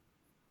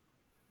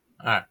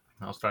All right,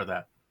 I'll start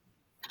that.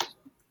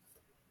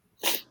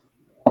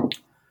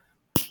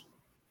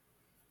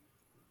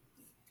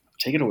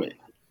 Take it away.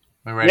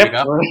 We ready to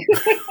go? Right.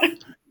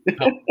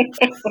 Oh,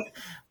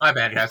 my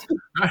bad, guys.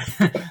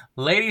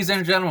 Ladies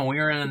and gentlemen, we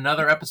are in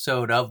another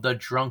episode of the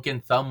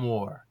Drunken Thumb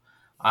War.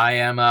 I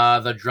am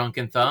the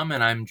Drunken Thumb,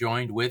 and I'm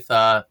joined with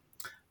the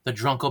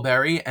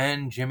Drunkleberry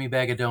and Jimmy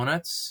Bag of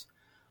Donuts.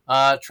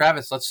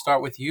 Travis, let's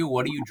start with you.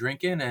 What are you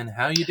drinking, and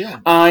how you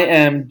doing? I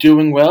am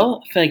doing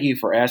well. Thank you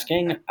for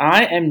asking.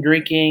 I am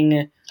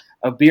drinking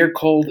a beer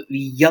called the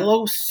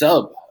Yellow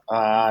Sub.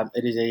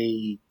 It is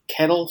a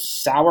kettle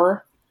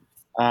sour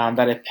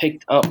that I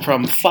picked up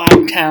from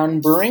Five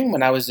Town Brewing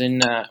when I was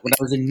in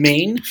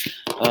Maine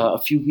a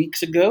few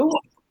weeks ago,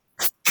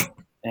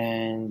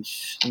 and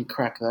let me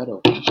crack that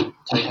open.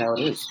 Tell you how it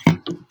is.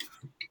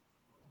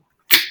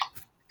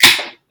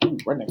 Ooh,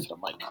 right next to the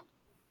mic.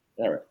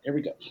 All right, here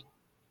we go.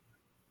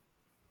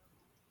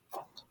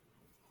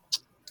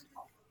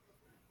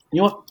 You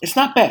know what? It's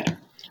not bad.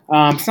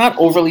 It's not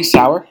overly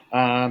sour,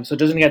 so it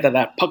doesn't get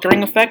that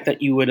puckering effect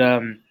that you would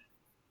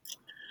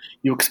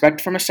you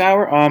expect from a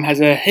sour.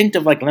 Has a hint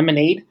of like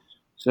lemonade,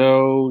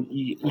 so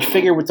you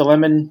figure with the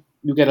lemon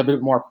you get a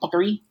bit more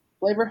puckery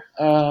flavor,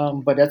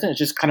 but that's it. It's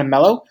just kind of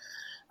mellow,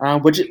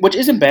 which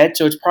isn't bad.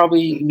 So it's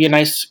probably be a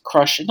nice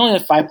crush. It's only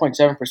at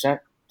 5.7%,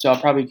 so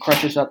I'll probably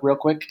crush this up real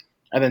quick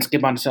and then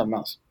skip on to something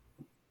else.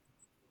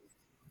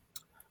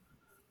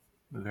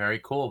 Very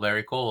cool,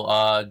 very cool.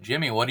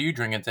 Jimmy, what are you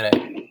drinking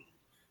today?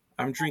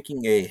 I'm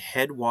drinking a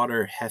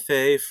Headwater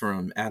Hefe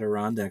from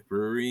Adirondack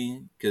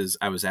Brewery because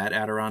I was at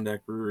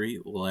Adirondack Brewery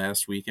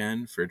last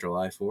weekend for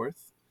July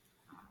 4th.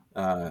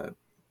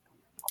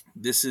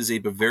 This is a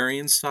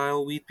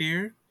Bavarian-style wheat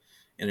beer,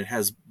 and it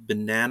has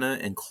banana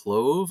and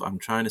clove. I'm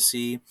trying to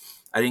see.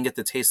 I didn't get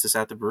to taste this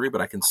at the brewery,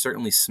 but I can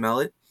certainly smell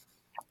it.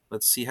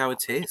 Let's see how it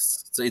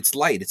tastes. It's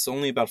light. It's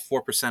only about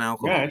 4%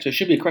 alcohol. All right, so it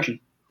should be a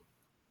crushing.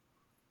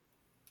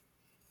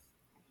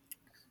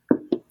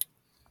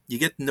 You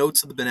get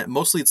notes of the banana.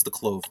 Mostly it's the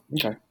clove.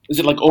 Okay. Is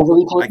it like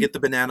overly close? I get the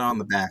banana on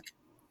the back.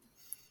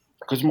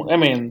 Because I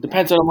mean,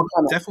 depends on what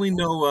kind of. Definitely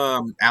no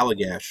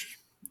Allagash.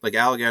 Like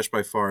Allagash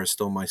by far is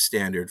still my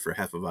standard for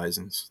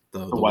Hefeweizens.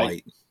 The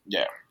white.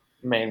 Yeah.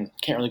 I mean,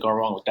 can't really go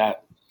wrong with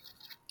that.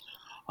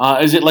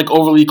 Is it like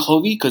overly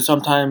clovey? Because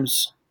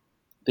sometimes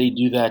they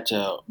do that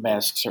to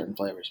mask certain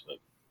flavors,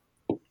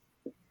 but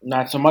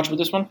not so much with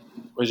this one.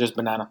 Or is it just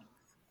banana?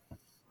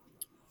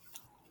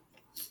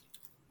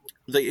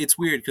 Like, it's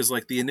weird because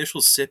like the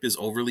initial sip is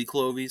overly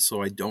clovey,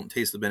 so I don't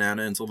taste the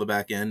banana until the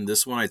back end.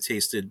 This one I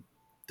tasted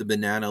the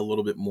banana a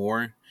little bit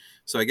more.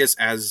 So I guess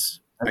as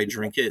I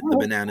drink it, the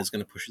banana is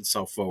going to push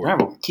itself forward. Yeah,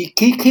 well,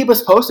 keep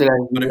us posted.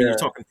 But I mean, you're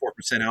talking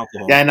 4%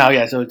 alcohol. Yeah, I know.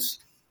 Yeah, so it's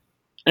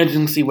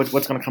interesting to see what's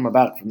going to come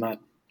about from that.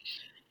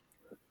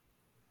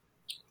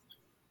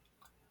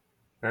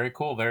 Very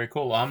cool, very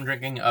cool. I'm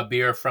drinking a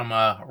beer from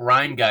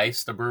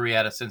Rheingeist, the brewery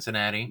out of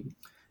Cincinnati.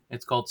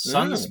 It's called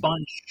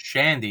Sunspun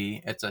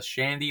Shandy. It's a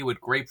shandy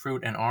with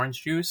grapefruit and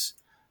orange juice.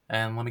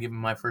 And let me give me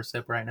my first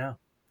sip right now.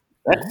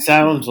 That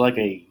sounds like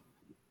a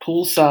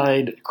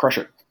poolside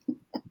crusher.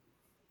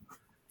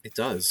 It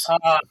does.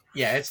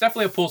 Yeah, it's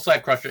definitely a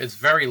poolside crusher. It's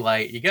very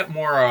light. You get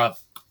more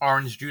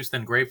orange juice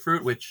than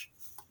grapefruit, which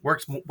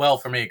works well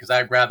for me because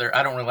I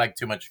don't really like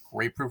too much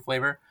grapefruit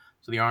flavor.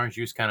 So the orange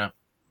juice kind of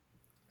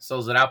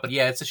fills it out. But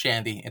yeah, it's a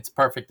shandy. It's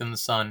perfect in the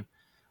sun.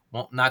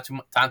 Well, not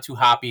too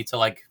hoppy to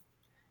like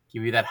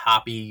give you that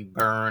hoppy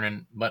burn,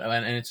 and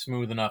it's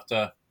smooth enough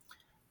to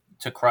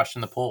crush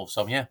in the pool.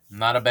 So yeah,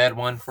 not a bad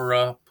one for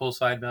a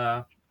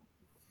poolside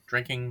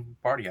drinking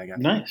party, I guess.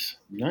 Nice.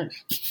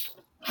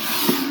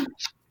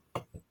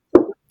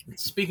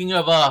 Speaking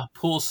of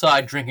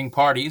poolside drinking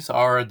parties,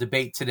 our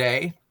debate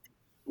today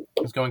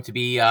is going to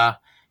be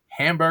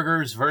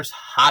hamburgers versus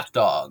hot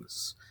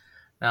dogs.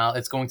 Now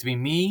it's going to be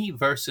me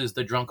versus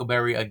the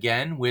Drunkleberry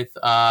again with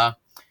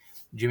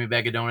Jimmy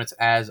Bag of Donuts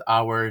as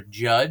our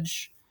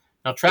judge.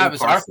 Now,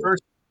 Travis, our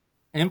first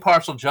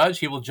impartial judge,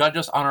 he will judge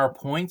us on our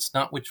points,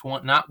 not which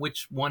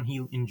one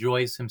he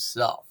enjoys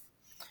himself.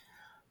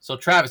 So,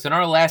 Travis, in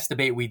our last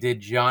debate, we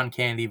did John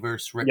Candy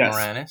versus Rick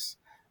Moranis,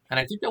 and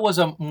I think that was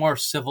a more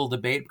civil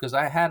debate because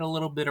I had a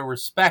little bit of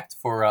respect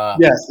for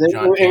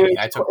John Candy.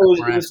 I took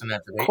Moranis in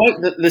that debate. Quite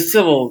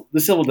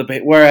the civil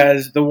debate,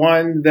 whereas the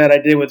one that I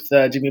did with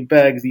Jimmy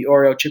Bag, the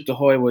Oreo Chipped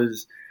Ahoy,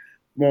 was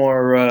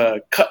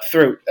more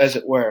cutthroat, as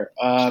it were.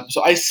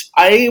 So I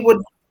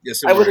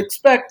would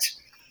expect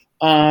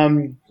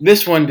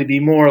this one to be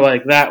more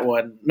like that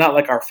one, not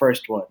like our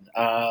first one.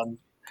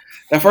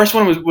 The first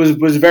one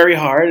was very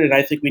hard, and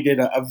I think we did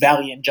a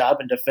valiant job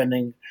in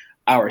defending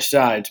our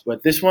sides.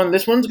 But this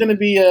one's going to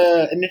be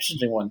an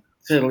interesting one, to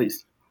say the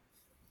least.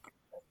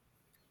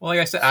 Well, like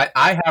I said,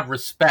 I have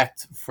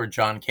respect for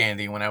John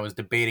Candy when I was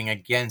debating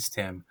against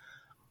him.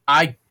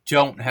 I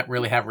don't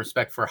really have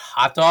respect for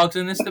hot dogs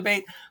in this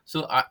debate,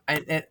 so I'm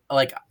gonna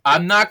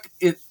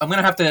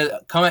have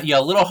to come at you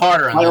a little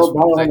harder on this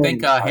one. I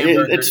think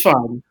hamburgers. It's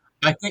fun.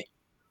 I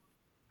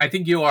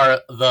think you are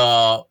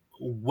the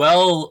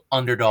well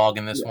underdog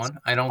in this Yes. one.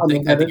 I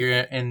think you're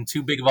in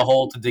too big of a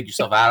hole to dig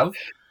yourself out of.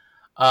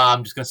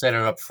 I'm just going to set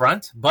it up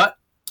front. But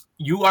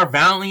you are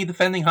valiantly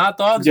defending hot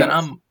dogs, and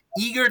Yes. I'm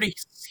eager to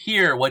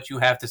hear what you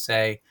have to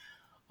say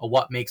of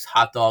what makes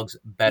hot dogs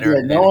better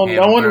Yeah, than no one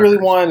really hamburgers.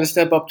 wanted to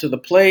step up to the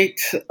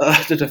plate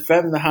to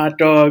defend the hot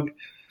dog.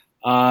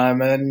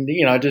 And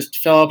it just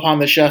fell upon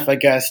the chef, I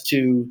guess,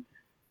 to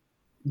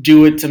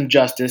do it some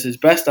justice as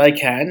best I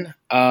can.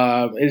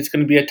 It's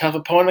going to be a tough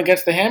opponent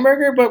against the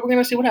hamburger, but we're going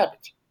to see what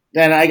happens.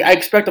 And I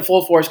expect a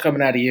full force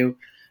coming out of you,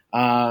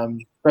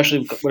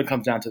 especially when it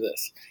comes down to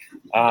this.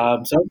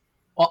 So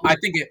Well, I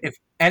think if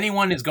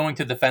anyone is going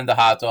to defend the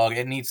hot dog,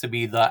 it needs to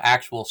be the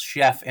actual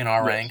chef in our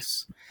yes.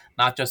 ranks,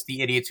 not just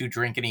the idiots who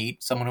drink and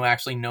eat. Someone who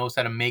actually knows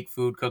how to make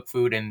food, cook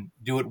food, and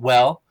do it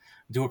well,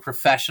 do it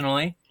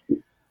professionally.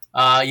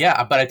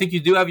 Yeah, but I think you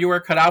do have your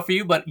work cut out for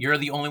you, but you're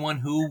the only one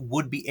who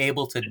would be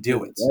able to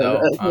do it.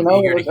 So I'm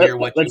eager to hear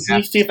what you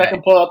have to see if I say.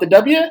 can pull out the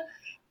W.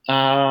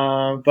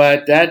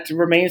 But that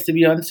remains to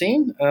be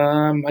unseen.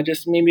 I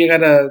just maybe I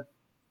gotta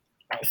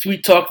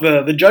sweet talk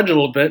the judge a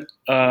little bit.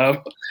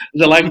 Like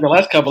the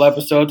last couple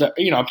episodes,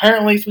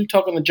 apparently sweet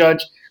talking the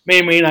judge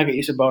may or may not get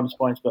you some bonus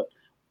points, but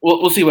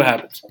we'll see what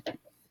happens.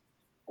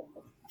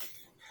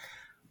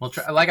 Well,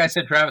 like I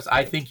said, Travis,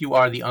 I think you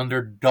are the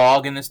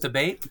underdog in this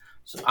debate.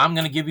 So I'm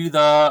going to give you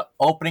the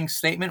opening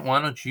statement.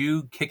 Why don't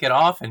you kick it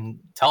off and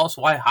tell us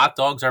why hot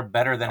dogs are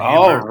better than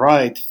hamburgers? All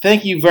right.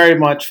 Thank you very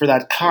much for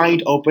that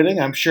kind opening.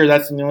 I'm sure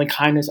that's the only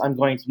kindness I'm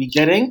going to be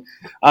getting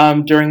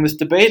during this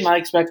debate. And I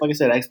expect, like I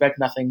said,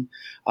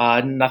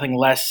 nothing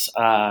less,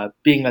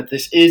 being that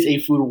this is a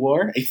food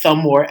war, a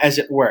thumb war, as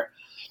it were.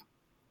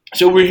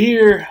 So we're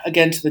here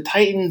against the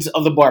titans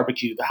of the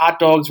barbecue, the hot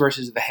dogs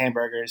versus the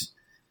hamburgers.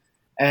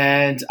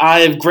 And I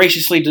have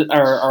graciously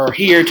are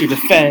here to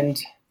defend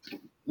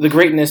the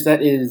greatness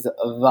that is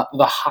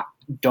the hot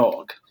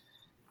dog.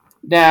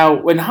 Now,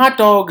 when hot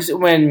dogs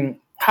are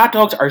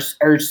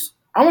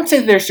I won't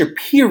say they're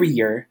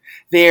superior.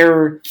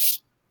 They're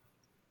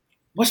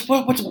what's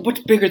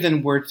bigger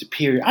than word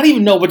superior? I don't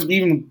even know what's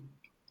even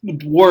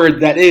word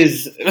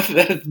that's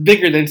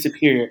bigger than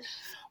superior.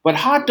 But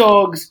hot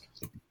dogs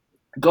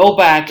go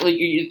back. Like,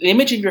 the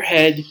image of your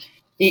head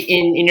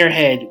in your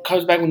head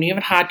comes back when you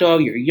have a hot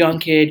dog. You're a young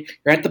kid.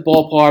 You're at the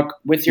ballpark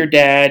with your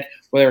dad.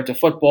 Whether it's a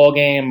football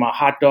game, a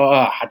hot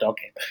dog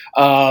game,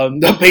 a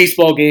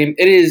baseball game,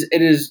 it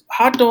is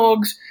hot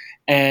dogs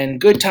and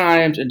good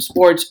times and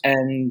sports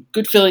and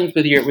good feelings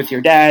with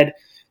your dad.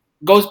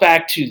 Goes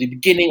back to the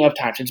beginning of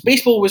time. Since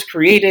baseball was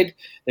created,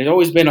 there's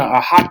always been a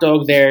hot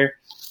dog there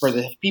for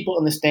the people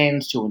in the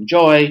stands to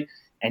enjoy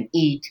and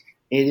eat.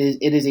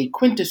 It is a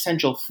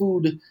quintessential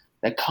food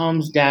that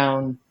comes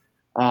down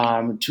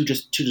to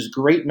just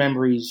great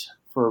memories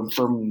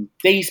from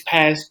days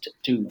past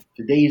to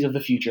the days of the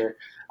future.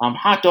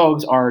 Hot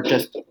dogs are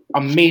just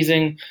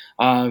amazing.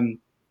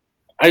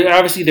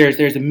 Obviously,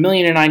 there's a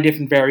million and nine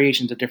different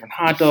variations of different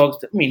hot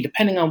dogs. I mean,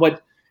 depending on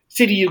what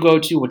city you go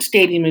to, what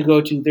stadium you go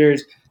to,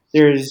 there's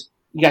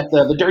you got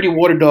the dirty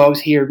water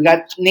dogs here. We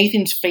got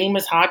Nathan's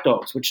famous hot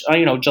dogs, which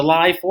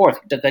July 4th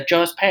that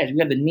just passed. We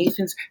got the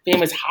Nathan's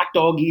famous hot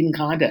dog eating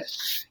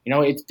contest.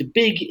 It's a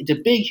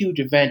big huge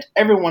event.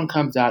 Everyone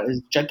comes out. It's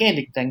a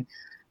gigantic thing.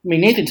 I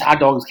mean, Nathan's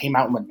hot dogs came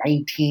out in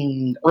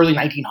the early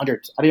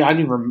 1900s. I don't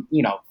even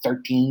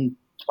 13,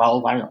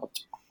 12. I don't know.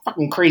 It's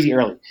fucking crazy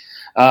early.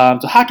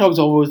 So hot dogs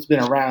have always been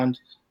around,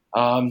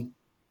 and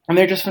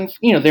they're just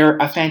they're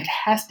a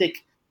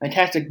fantastic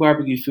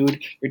barbecue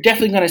food. You're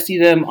definitely going to see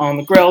them on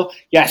the grill.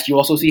 Yes, you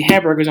also see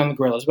hamburgers on the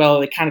grill as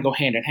well. They kind of go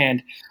hand in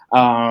hand.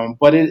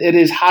 But it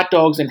is hot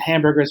dogs and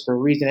hamburgers for a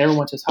reason.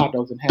 Everyone says hot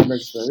dogs and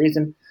hamburgers for a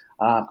reason,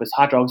 because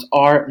hot dogs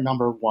are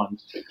number one.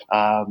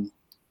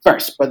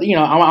 First, but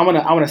I'm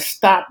gonna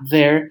stop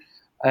there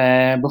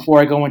before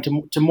I go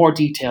into more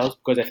details,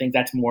 because I think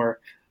that's more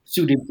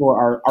suited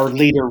for our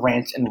later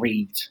rants and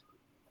reads.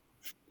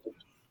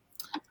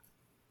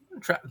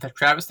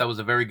 Travis, that was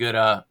a very good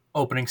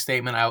opening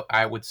statement,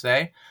 I would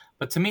say.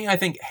 But to me, I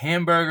think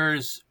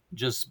hamburgers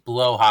just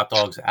blow hot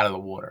dogs out of the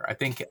water. I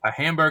think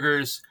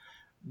hamburgers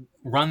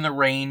run the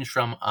range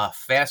from a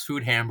fast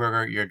food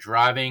hamburger. You're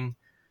driving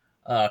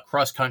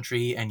cross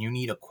country and you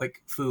need a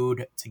quick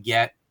food to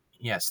get.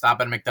 Yeah, stop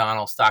at a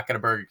McDonald's, stop at a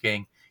Burger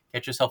King,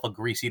 get yourself a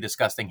greasy,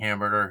 disgusting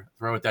hamburger,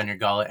 throw it down your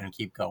gullet, and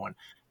keep going.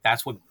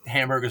 That's what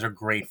hamburgers are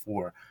great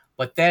for.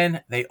 But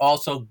then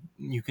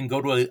you can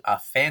go to a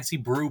fancy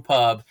brew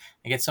pub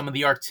and get some of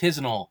the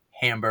artisanal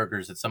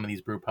hamburgers that some of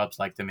these brew pubs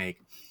like to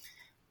make.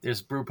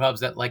 There's brew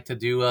pubs that like to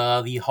do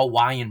the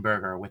Hawaiian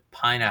burger with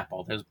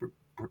pineapple. There's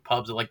brew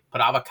pubs that like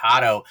put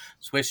avocado,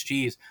 Swiss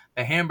cheese.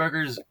 The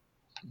hamburgers,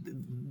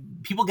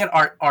 people get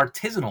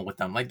artisanal with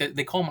them. Like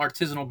they call them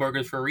artisanal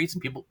burgers for a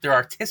reason. They're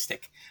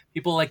artistic.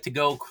 People like to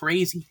go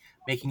crazy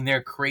making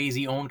their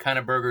crazy own kind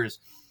of burgers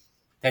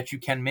that you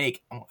can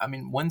make. I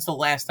mean, when's the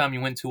last time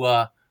you went to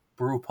a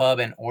brew pub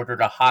and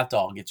ordered a hot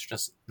dog? It's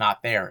just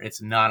not there.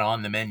 It's not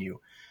on the menu.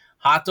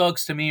 Hot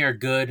dogs to me are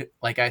good.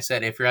 Like I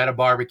said, if you're at a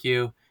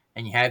barbecue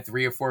and you had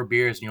 3 or 4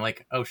 beers, and you're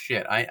like, oh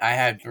shit, I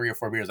had 3 or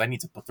 4 beers. I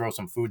need to throw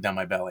some food down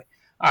my belly.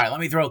 All right,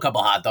 let me throw a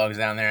couple hot dogs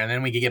down there, and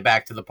then we can get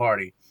back to the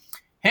party.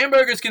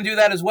 Hamburgers can do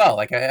that as well.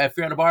 Like if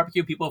you're at a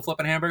barbecue, people are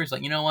flipping hamburgers.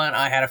 Like, you know what?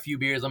 I had a few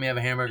beers. Let me have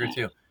a hamburger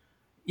too.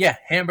 Yeah,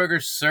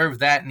 hamburgers serve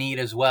that need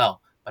as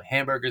well. But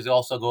hamburgers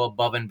also go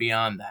above and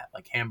beyond that.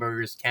 Like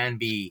hamburgers can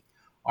be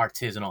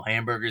artisanal.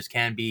 Hamburgers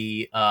can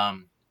be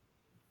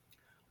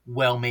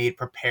well made,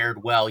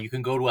 prepared well. You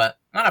can go to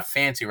not a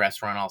fancy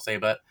restaurant, I'll say,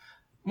 but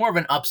more of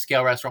an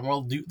upscale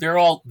restaurant.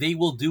 They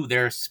will do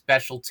their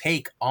special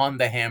take on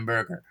the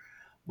hamburger,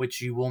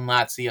 which you will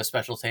not see a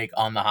special take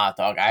on the hot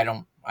dog. I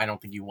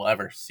don't think you will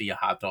ever see a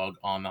hot dog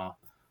on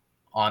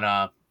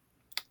a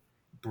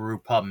brew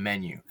pub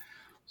menu.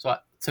 So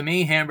to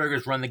me,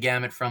 hamburgers run the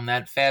gamut from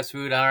that fast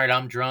food. All right,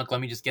 I'm drunk. Let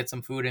me just get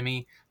some food in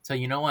me. So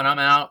you know what? I'm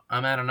out.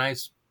 I'm at a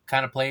nice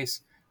kind of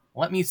place.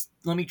 Let me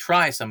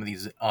try some of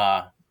these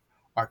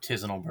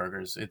artisanal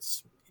burgers.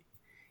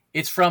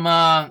 It's from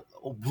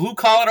blue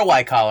collar to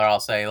white collar. I'll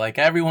say, like,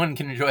 everyone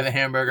can enjoy the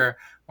hamburger.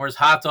 Whereas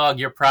hot dog,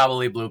 you're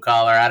probably blue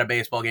collar at a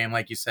baseball game,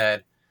 like you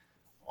said.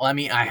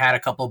 I had a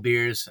couple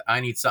beers. I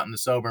need something to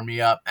sober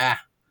me up.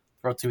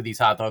 Throw 2 of these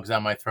hot dogs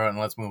down my throat and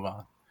let's move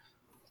on.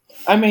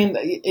 I mean,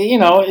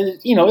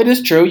 it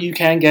is true. You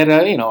can get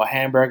a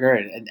hamburger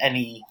at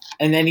any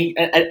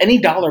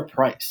dollar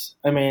price.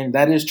 I mean,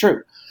 that is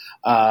true.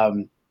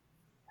 From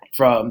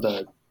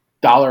the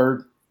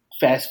dollar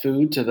fast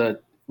food to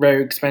the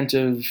very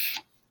expensive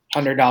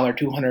 $100,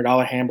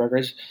 $200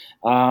 hamburgers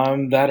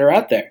that are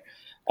out there.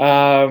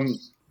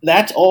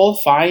 That's all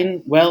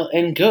fine, well,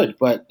 and good.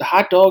 But the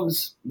hot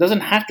dogs doesn't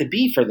have to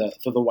be for the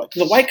white.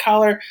 The white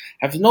collar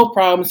has no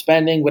problem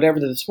spending whatever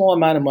the small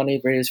amount of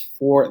money there is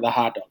for the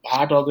hot dog. The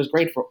hot dog is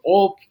great for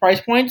all price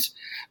points,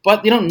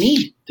 but they don't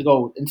need to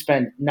go and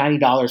spend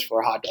 $90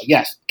 for a hot dog.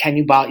 Yes, can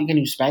you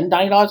spend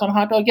 $90 on a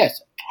hot dog?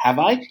 Yes. Have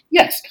I?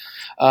 Yes.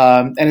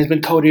 And it's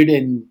been coated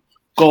in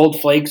gold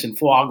flakes and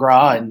foie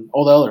gras and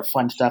all the other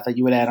fun stuff that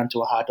you would add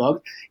onto a hot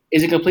dog.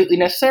 Is it completely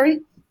necessary?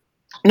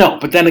 No,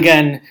 but then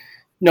again,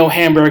 no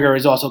hamburger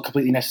is also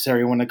completely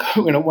necessary when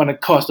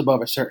it costs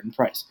above a certain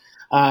price.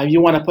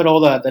 You want to put all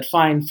that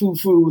fine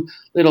foo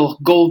little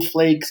gold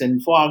flakes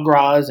and foie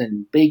gras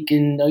and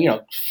bacon,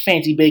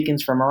 fancy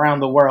bacons from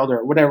around the world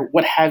or whatever,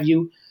 what have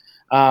you.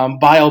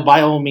 By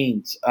all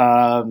means,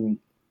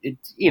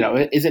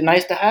 is it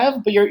nice to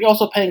have? But you're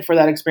also paying for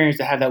that experience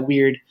to have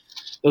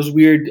those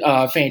weird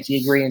fancy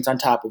ingredients on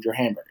top of your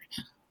hamburger.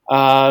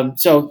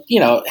 So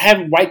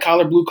have white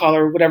collar, blue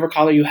collar, whatever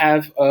collar you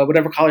have,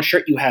 whatever collar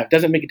shirt you have,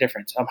 doesn't make a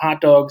difference. Hot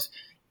dogs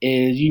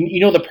is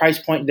the price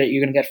point that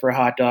you're going to get for a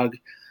hot dog,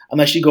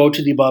 unless you go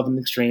to the above and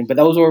the extreme. But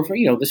those are for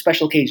the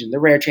special occasions, the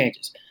rare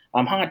changes.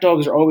 Hot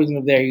dogs are always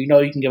going to be there.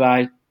 You can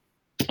buy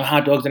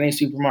hot dogs in any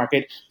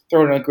supermarket,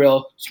 throw it on a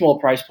grill, small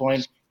price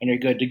point, and you're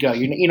good to go.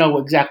 You know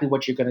exactly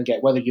what you're going to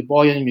get, whether you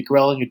boil them, you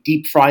grill them, you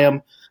deep fry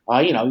them.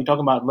 You're talking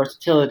about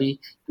versatility.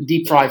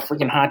 Deep fry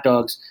freaking hot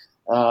dogs.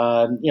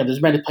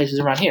 There's many places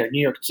around here,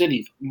 New York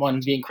City,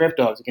 one being Crypt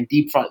Dogs. They can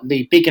deep fry,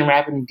 they bacon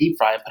wrap it and deep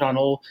fry it, put on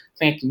all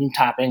fancy new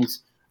toppings,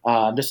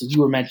 just as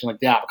you were mentioning, like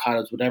the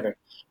avocados, whatever.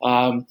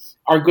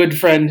 Our good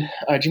friend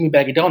Jimmy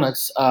Bag of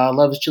Donuts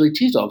loves chili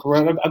cheese dogs.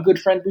 Our good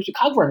friend Bruce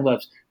Cogburn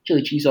loves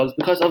chili cheese dogs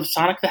because of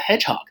Sonic the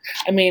Hedgehog.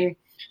 I mean,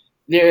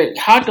 their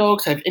hot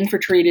dogs have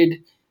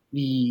infiltrated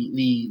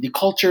the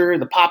culture,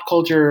 the pop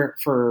culture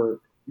for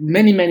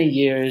many, many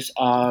years,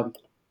 and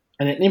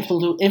it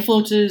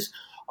influences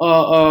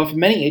of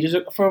many ages,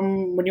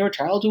 from when you're a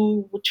child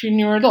to when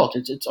you're an adult.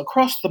 It's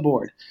across the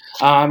board.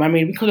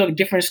 We could have a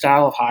different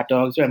style of hot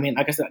dogs. I mean,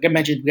 like I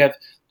mentioned, we have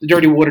the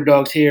Dirty Water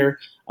dogs here.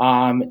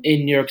 In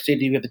New York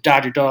City, we have the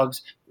Dodger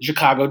dogs, the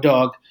Chicago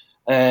dog.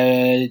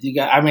 I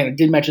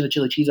did mention the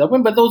chili cheese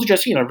oven, but those are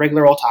just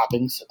regular old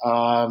toppings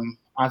on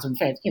some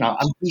fancy,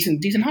 on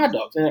decent hot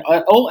dogs,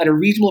 all at a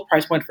reasonable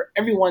price point for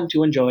everyone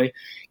to enjoy.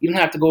 You don't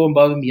have to go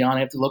above and beyond.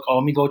 You have to look. Oh,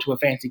 let me go to a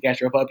fancy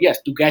gastropub. Yes,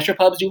 do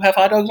gastropubs have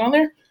hot dogs on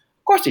there?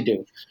 Of course they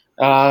do.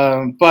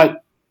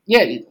 But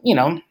yeah,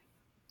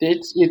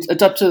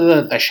 it's up to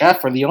the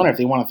chef or the owner if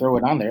they want to throw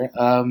it on there.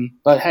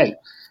 But hey,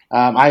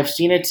 I've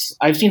seen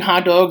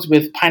hot dogs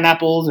with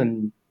pineapples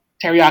and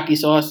teriyaki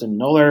sauce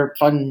and all their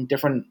fun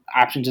different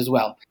options as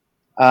well.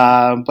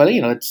 But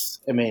it's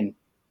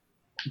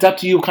up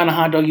to you what kind of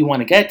hot dog you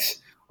want to get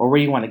or where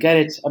you want to get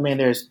it. I mean,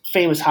 there's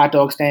famous hot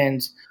dog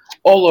stands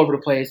all over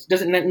the place. It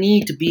doesn't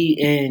need to be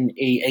in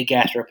a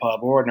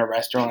gastropub or in a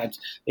restaurant.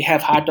 They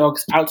have hot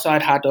dogs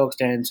outside hot dog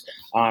stands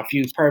for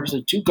you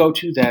purposes to go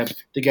to them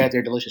to get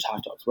their delicious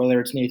hot dogs, whether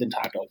it's Nathan's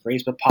Hot Dog,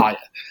 Ray's Papaya,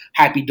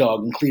 Happy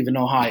Dog in Cleveland,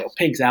 Ohio,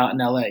 Pigs Out in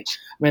LA. I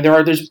mean,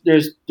 there's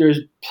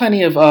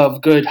plenty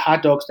of good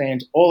hot dog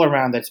stands all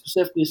around that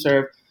specifically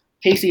serve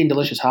tasty and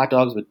delicious hot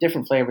dogs with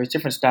different flavors,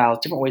 different styles,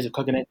 different ways of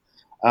cooking it.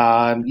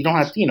 You don't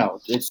have to,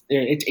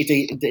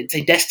 it's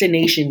a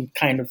destination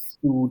kind of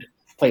food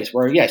place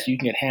where, yes, you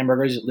can get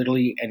hamburgers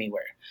literally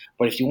anywhere.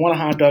 But if you want a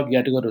hot dog, you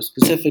have to go to a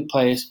specific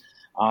place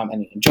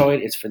and enjoy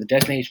it. It's for the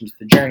destination, it's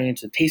the journey,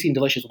 it's a tasty and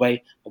delicious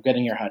way of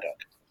getting your hot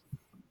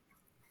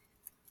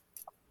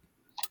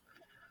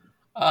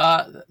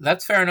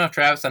That's fair enough,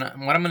 Travis. And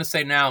what I'm going to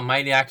say now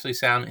might actually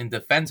sound in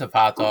defense of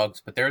hot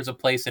dogs, but there is a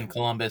place in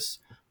Columbus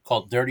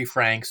called Dirty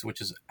Frank's,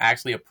 which is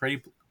actually a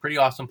pretty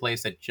awesome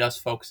place that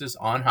just focuses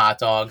on hot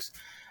dogs,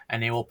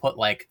 and they will put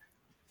like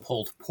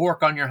pulled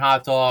pork on your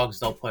hot dogs.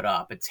 They'll put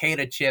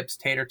potato chips,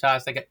 tater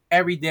tots. They got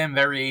every damn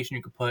variation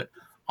you could put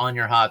on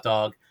your hot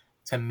dog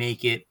to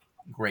make it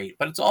great.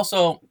 But it's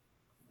also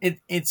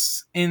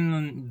it's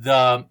in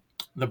the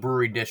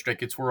brewery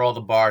district. It's where all the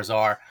bars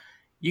are.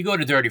 You go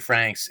to Dirty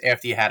Frank's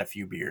after you had a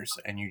few beers,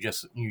 and you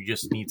just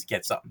need to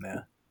get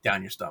something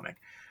down your stomach.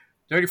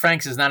 Dirty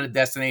Frank's is not a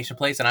destination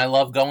place, and I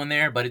love going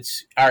there, but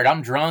it's, all right,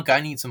 I'm drunk,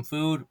 I need some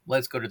food,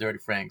 let's go to Dirty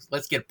Frank's.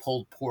 Let's get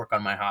pulled pork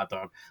on my hot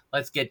dog.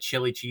 Let's get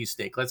chili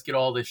cheesesteak. Let's get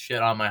all this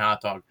shit on my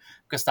hot dog.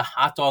 Because the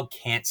hot dog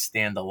can't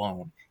stand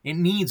alone. It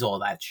needs all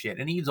that shit.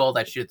 It needs all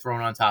that shit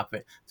thrown on top of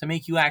it to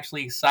make you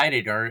actually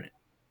excited or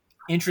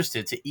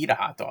interested to eat a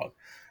hot dog.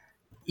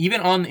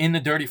 Even in the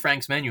Dirty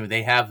Frank's menu,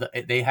 they have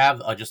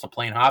just a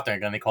plain hot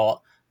dog, and they call it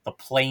the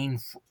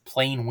plain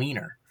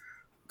wiener.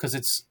 Because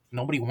it's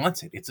nobody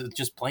wants it. It's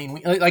just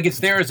plain like it's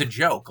there as a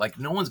joke. Like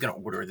no one's gonna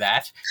order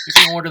that.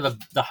 You're gonna order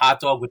the hot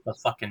dog with the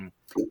fucking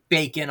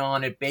bacon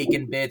on it,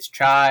 bacon bits,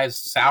 chives,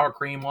 sour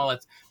cream, all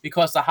that,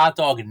 because the hot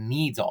dog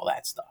needs all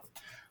that stuff.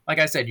 Like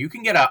I said, you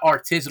can get an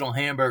artisanal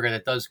hamburger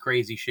that does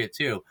crazy shit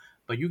too,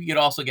 but you can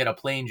also get a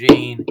plain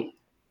Jane,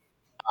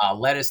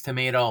 lettuce,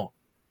 tomato,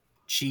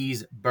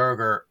 cheese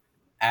burger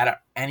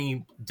at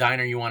any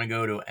diner you want to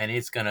go to, and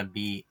it's gonna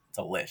be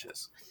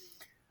delicious.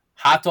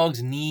 Hot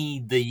dogs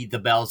need the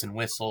bells and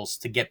whistles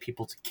to get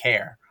people to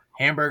care.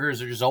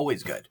 Hamburgers are just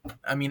always good.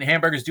 I mean,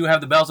 hamburgers do have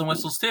the bells and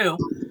whistles too,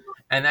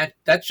 and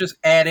that's just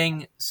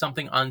adding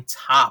something on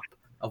top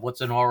of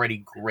what's an already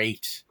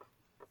great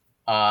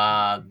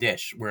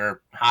dish.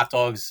 Where hot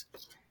dogs,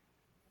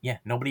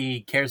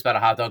 nobody cares about a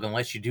hot dog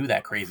unless you do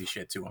that crazy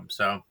shit to them.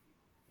 So,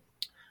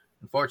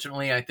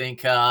 unfortunately, I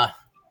think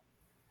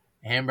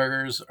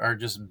hamburgers are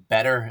just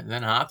better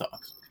than hot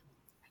dogs.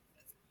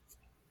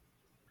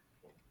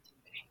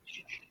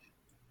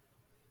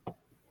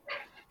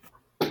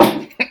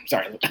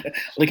 Sorry,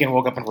 Lincoln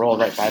woke up and rolled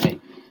right by me.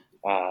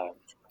 I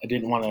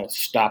didn't want to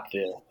stop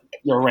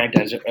your rant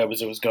as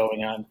it was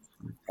going on,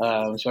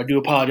 so I do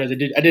apologize.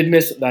 I did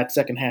miss that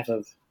second half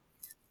of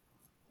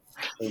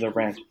the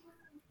rant.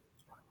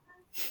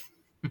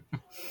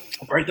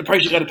 The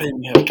price you got to pay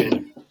me,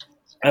 okay.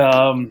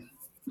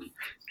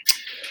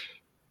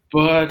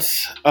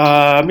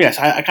 Yes,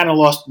 I kind of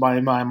lost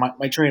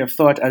my train of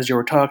thought as you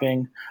were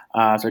talking,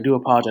 so I do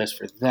apologize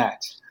for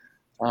that.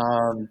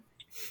 Can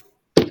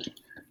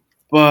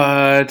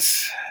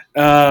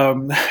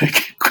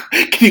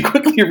you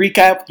quickly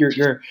recap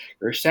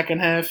your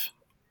second half?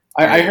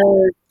 I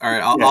heard. All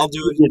right, I'll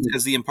do it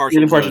as the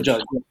impartial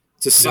judge. Yeah.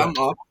 To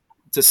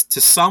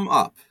sum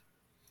up,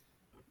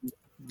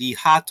 the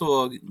hot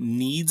dog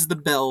needs the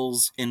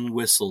bells and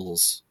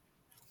whistles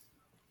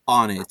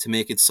on it to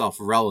make itself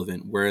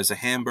relevant, whereas a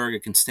hamburger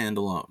can stand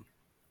alone.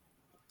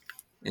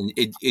 And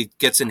it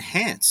gets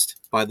enhanced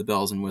by the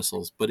bells and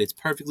whistles, but it's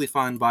perfectly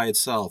fine by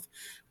itself,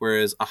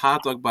 whereas a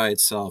hot dog by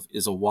itself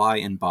is a why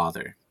and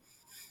bother.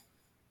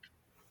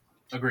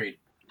 Agreed.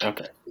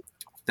 Okay.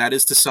 That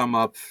is to sum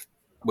up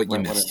what you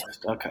missed.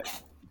 Okay.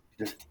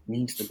 This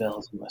needs the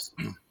bells and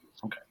whistles.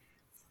 Okay.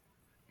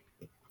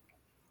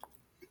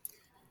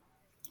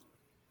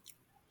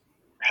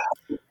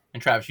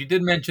 And Travis, you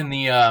did mention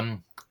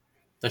the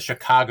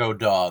Chicago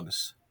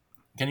dogs.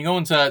 Can you go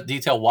into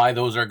detail why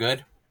those are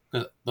good?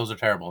 Because those are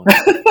terrible.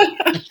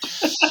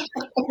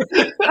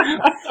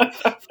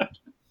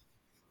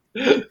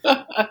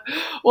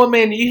 Well,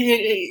 man,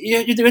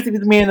 you do have to be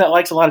the man that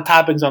likes a lot of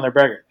toppings on their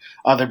burger,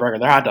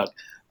 their hot dog.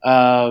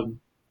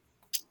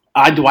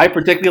 Do I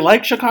particularly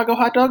like Chicago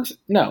hot dogs?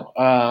 No.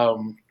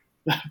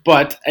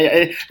 But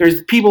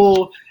there's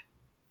people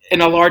in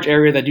a large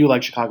area that do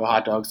like Chicago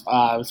hot dogs.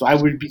 So I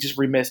would be just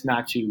remiss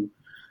not to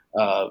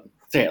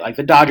say it. Like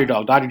the Dodger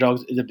dog. Dodger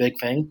dogs is a big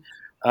thing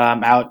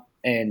out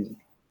in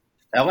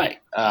LA.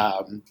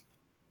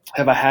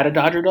 Have I had a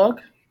Dodger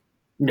dog?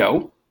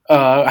 No.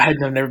 I had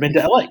never been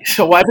to LA.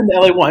 So I've been to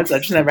LA once. I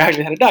just never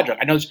actually had a Dodger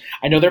dog.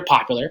 I know they're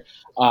popular.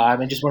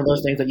 And just one of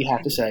those things that you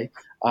have to say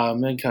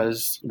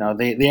because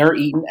they are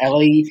eaten.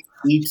 LA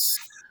eats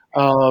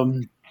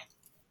some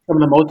of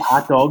the most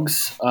hot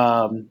dogs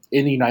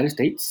in the United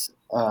States,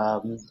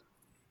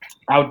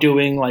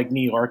 outdoing like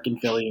New York and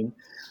Philly and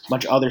a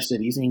bunch of other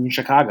cities, and even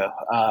Chicago.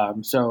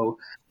 So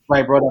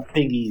I brought up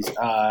Piggies,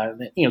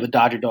 the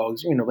Dodger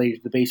dogs,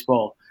 the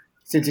baseball.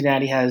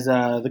 Cincinnati has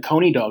the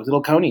Coney dogs,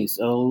 little Conies,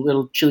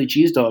 little chili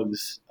cheese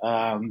dogs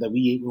that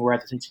we ate when we were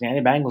at the Cincinnati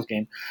Bengals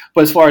game.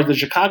 But as far as the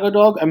Chicago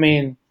dog, I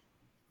mean,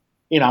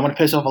 I'm going to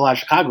piss off a lot of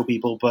Chicago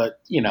people,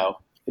 but, it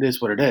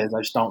is what it is.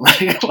 I just don't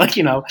I don't like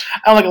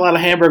a lot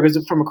of hamburgers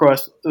from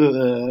across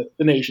the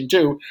nation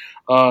too.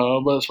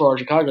 But as far as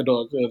Chicago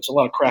dog, it's a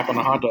lot of crap on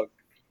a hot dog.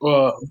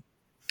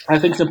 I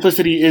think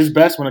simplicity is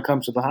best when it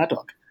comes to the hot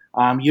dog.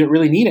 You don't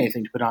really need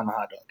anything to put on the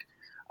hot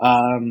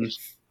dog.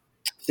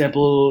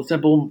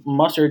 Simple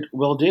mustard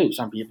will do.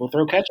 Some people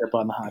throw ketchup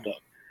on the hot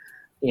dog.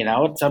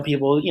 Some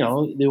people,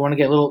 they want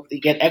to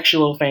get extra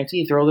little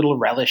fancy, throw a little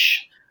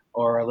relish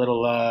or a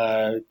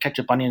little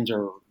ketchup onions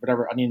or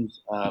whatever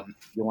onions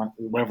you want,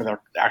 whatever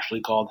they're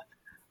actually called,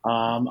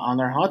 on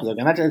their hot dog,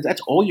 and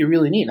that's all you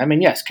really need. I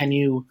mean, yes, can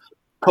you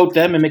coat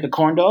them and make a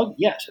corn dog?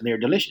 Yes, and they're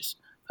delicious.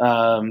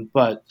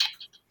 But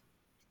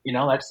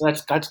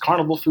that's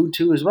carnival food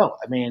too as well.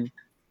 I mean,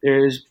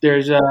 there's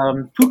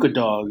puka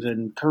dogs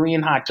and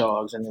Korean hot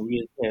dogs, and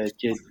you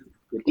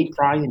deep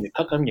fry them, you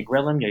cook them, you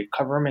grill them, you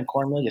cover them in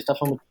cornmeal, you stuff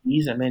them with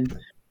cheese. I mean,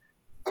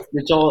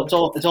 it's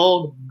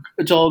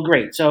all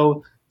great.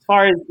 So as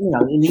far as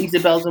it needs the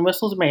bells and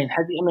whistles.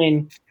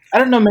 I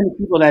don't know many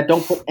people that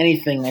don't put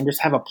anything and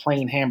just have a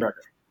plain hamburger.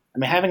 I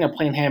mean, having a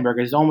plain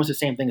hamburger is almost the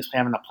same thing as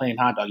having a plain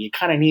hot dog. You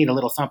kind of need a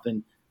little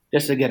something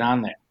just to get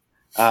on there.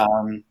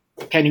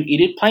 Can you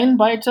eat it plain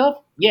by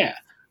itself? Yeah.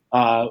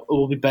 It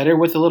will be better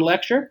with a little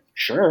extra?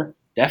 Sure,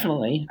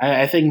 definitely.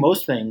 I think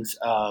most things,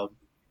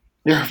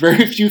 there are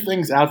very few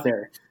things out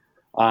there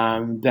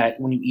that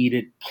when you eat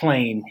it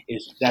plain,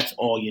 that's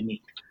all you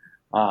need.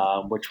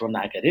 Which we'll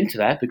not get into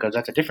that because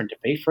that's a different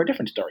debate for a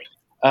different story.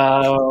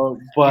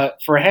 But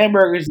for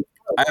hamburgers,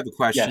 I have a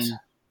question, yes.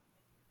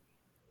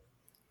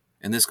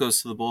 And this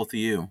goes to the both of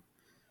you.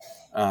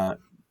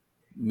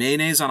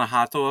 Mayonnaise on a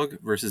hot dog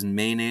versus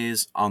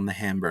mayonnaise on the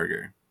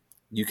hamburger.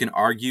 You can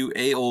argue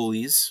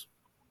aiolis,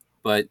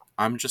 but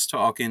I'm just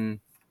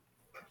talking,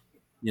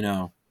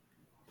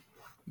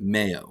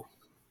 mayo.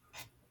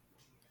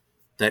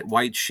 That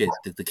white shit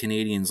that the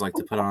Canadians like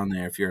to put on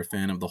there if you're a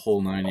fan of the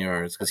whole 9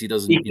 yards, because he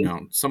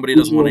doesn't, somebody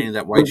doesn't want any of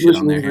that white shit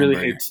on their hamburger.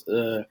 Hates,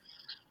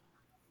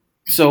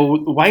 so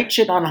white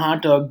shit on a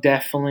hot dog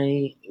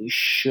definitely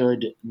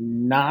should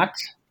not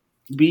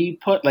be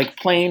put, like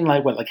plain,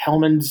 like what, like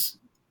Hellman's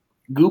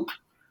goop?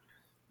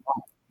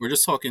 We're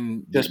just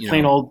talking just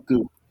plain old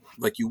goop.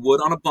 Like you would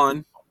on a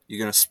bun. You're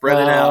going to spread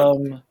it out,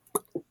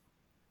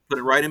 put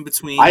it right in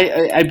between. I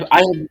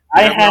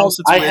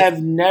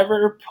have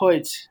never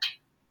put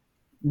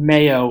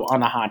mayo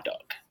on a hot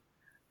dog.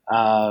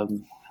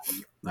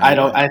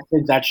 I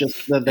think that's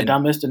just the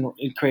dumbest and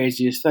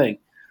craziest thing.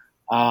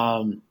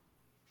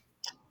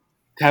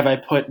 Have I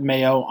put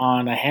mayo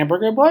on a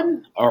hamburger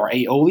bun or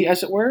aioli,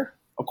 as it were?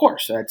 Of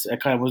course, it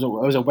kind of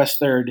was a West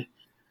Third.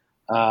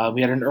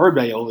 We had an herb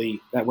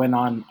aioli that went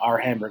on our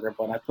hamburger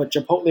bun. I put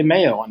chipotle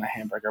mayo on a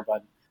hamburger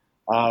bun.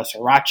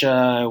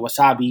 Sriracha,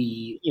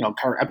 wasabi,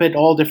 I put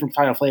all different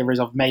kind of flavors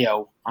of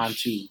mayo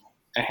onto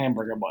a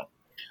hamburger bun.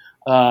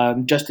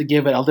 Just to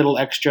give it a little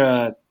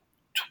extra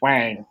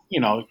twang,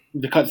 to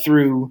cut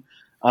through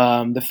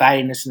the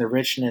fattiness and the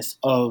richness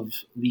of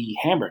the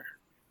hamburger.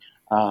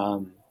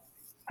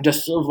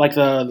 Just sort of like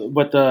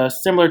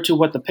similar to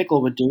what the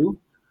pickle would do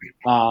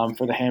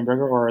for the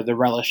hamburger, or the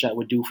relish that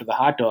would do for the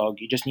hot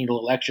dog. You just need a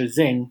little extra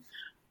zing,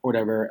 or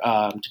whatever,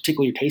 to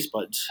tickle your taste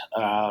buds.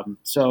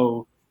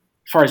 So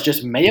as far as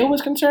just mayo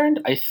is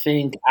concerned, I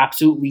think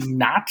absolutely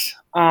not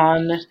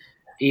on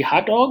a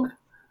hot dog.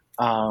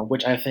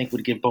 Which I think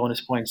would give bonus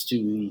points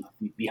to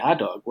the hot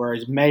dog.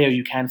 Whereas mayo,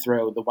 you can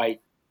throw the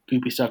white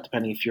goopy stuff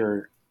depending if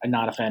you're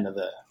not a fan of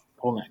the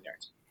whole 9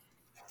 yards.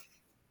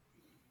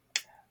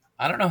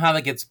 I don't know how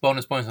that gets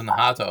bonus points on the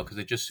hot dog because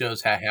it just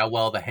shows how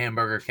well the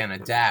hamburger can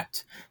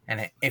adapt.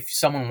 And if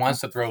someone wants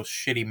to throw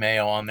shitty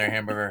mayo on their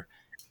hamburger,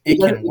 it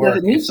can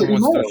work. If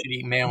someone wants to throw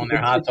shitty mayo on their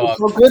hot dog,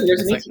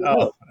 it's like,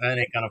 that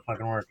ain't gonna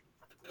fucking work.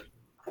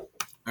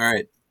 All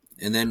right.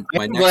 And then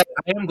I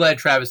am glad,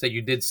 Travis, that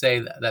you did say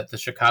that the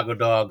Chicago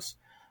dogs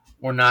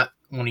were not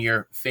one of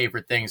your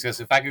favorite things. Because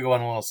if I could go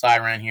on a little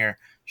side rant here,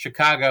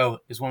 Chicago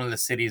is one of the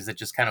cities that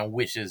just kind of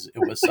wishes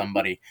it was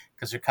somebody.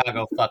 Because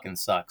Chicago fucking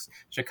sucks.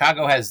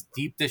 Chicago has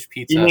deep dish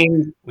pizza. You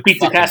mean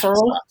pizza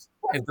casserole?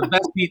 It's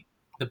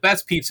the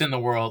best pizza in the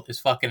world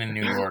is fucking in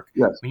New York.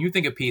 Yes. When you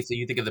think of pizza,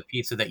 you think of the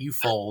pizza that you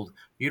fold.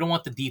 You don't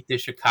want the deep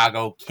dish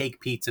Chicago cake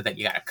pizza that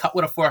you got to cut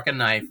with a fork and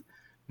knife.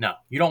 No,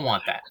 you don't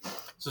want that.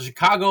 So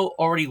Chicago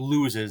already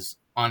loses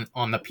on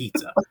the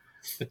pizza.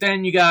 But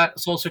then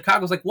so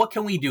Chicago's like, what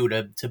can we do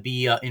to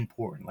be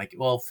important? Like,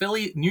 well,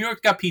 New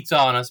York got pizza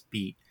on us,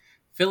 beat.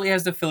 Philly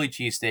has the Philly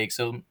cheesesteak.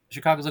 So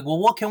Chicago's like, well,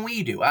 what can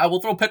we do?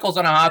 We'll throw pickles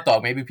on a hot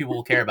dog. Maybe people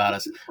will care about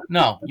us.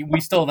 No, we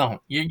still don't.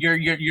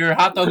 Your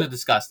hot dogs are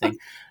disgusting.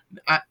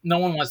 No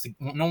one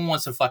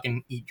wants to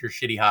fucking eat your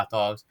shitty hot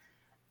dogs.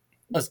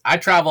 Listen, I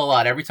travel a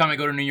lot. Every time I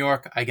go to New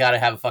York, I gotta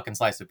have a fucking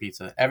slice of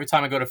pizza. Every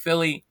time I go to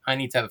Philly, I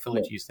need to have a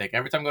Philly cheesesteak.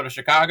 Every time I go to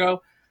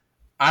Chicago,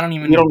 I don't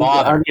even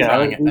bother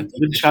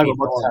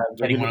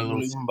getting one of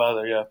those.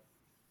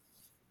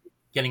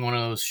 Getting one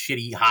of those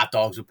shitty hot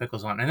dogs with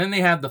pickles on, and then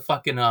they have the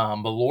fucking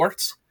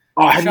Malort.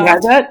 Oh, have you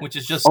had that? Which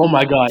is just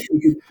my god!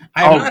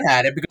 I have not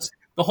had it because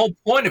the whole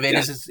point of it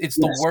is it's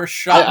the worst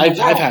shot. I've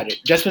had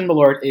it. Jasmine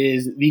Malort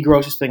is the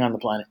grossest thing on the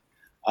planet.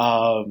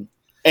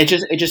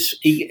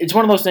 It's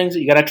one of those things that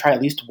you got to try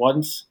at least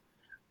once.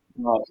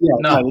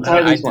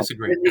 I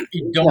disagree.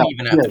 You don't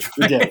even have to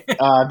try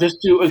it.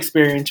 Just to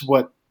experience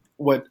what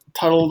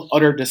total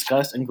utter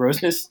disgust and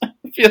grossness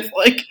feels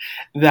like.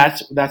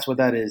 That's what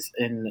that is.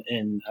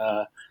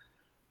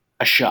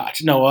 a shot.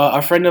 No,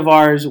 a friend of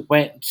ours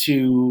went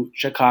to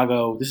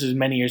Chicago. This is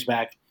many years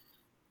back,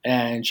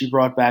 and she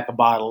brought back a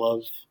bottle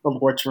of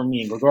Malorts for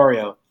me and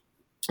Gregorio.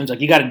 And it's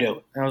like, you got to do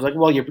it. And I was like,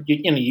 well,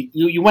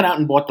 you went out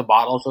and bought the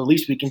bottle, so the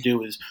least we can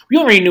do is we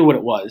already knew what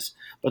it was.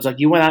 But it's like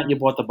you went out and you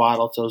bought the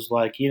bottle, so it's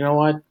like, you know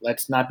what?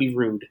 Let's not be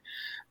rude.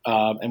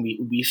 And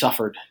we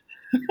suffered.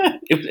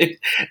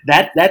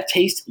 That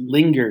taste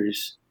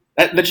lingers.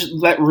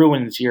 That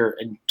ruins your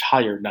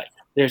entire night.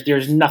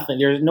 There's nothing.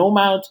 There's no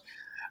amount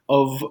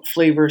of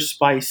flavor,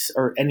 spice,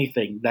 or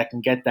anything that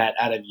can get that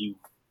out of you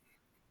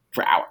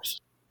for hours.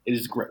 It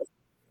is great.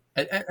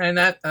 And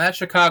that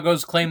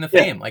Chicago's claim to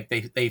fame. Like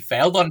they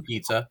failed on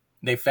pizza,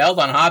 they failed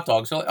on hot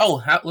dogs. So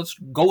let's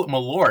go with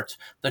Malort,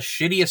 the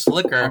shittiest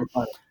liquor,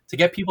 to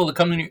get people to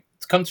come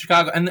to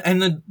Chicago.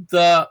 And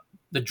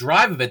the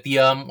drive of it, the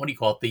what do you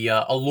call it? The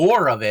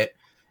allure of it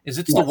is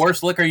it's the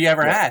worst liquor you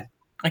ever had.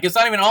 Like it's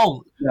not even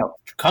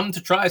come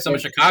to try some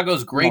of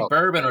Chicago's great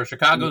bourbon or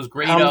Chicago's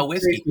great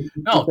whiskey.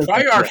 No,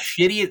 try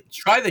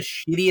the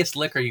shittiest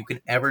liquor you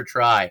can ever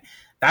try.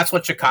 That's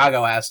what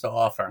Chicago has to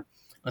offer.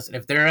 Listen,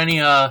 if there are any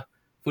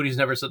Foodies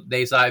Never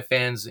Dayside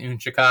fans in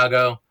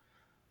Chicago,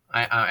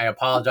 I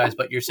apologize,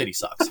 but your city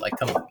sucks. Like,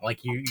 come on.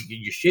 Like, you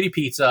shitty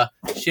pizza,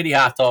 shitty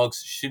hot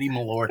dogs, shitty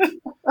Malort.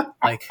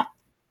 Like,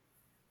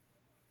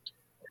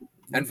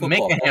 and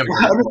make a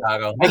hamburger in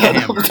Chicago. Make a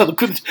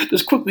hamburger.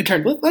 Just quickly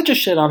turn. Let's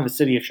just shit on the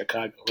city of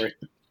Chicago, right?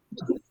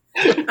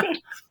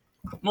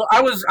 Well,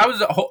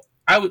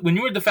 when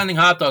you were defending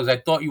hot dogs, I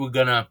thought you were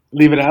gonna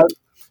leave it out.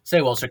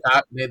 Say, well,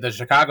 the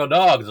Chicago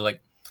dogs are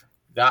like,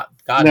 God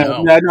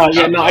no.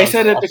 I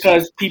said it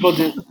because people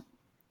do.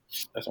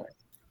 Oh, sorry,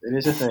 it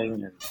is a thing,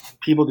 and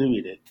people do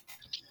eat it.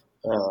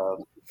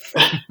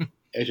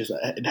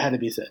 It had to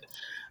be said.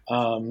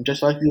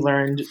 Just like we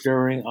learned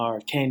during our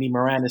Candy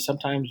Miranda,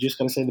 sometimes you just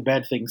gotta say the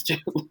bad things too.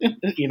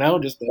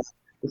 Just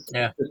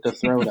to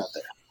throw it out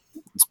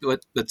there.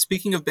 But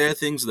speaking of bad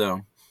things,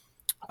 though,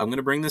 I'm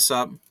gonna bring this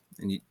up,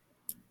 and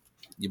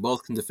you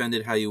both can defend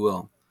it how you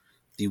will.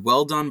 The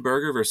well-done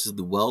burger versus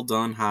the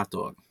well-done hot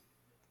dog.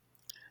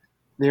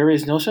 There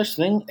is no such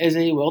thing as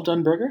a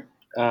well-done burger.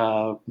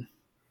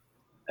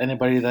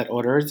 Anybody that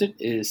orders it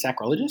is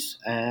sacrilegious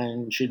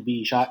and should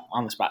be shot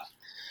on the spot.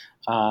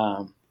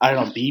 I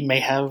don't know. B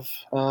may have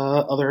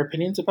other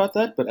opinions about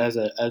that, but as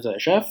a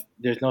chef,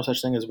 there's no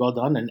such thing as well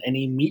done in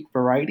any meat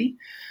variety.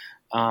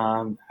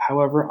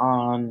 However,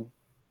 on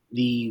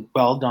the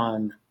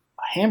well-done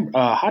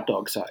hot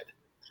dog side,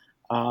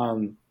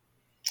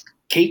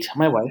 Kate,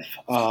 my wife,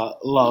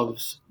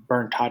 loves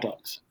burnt hot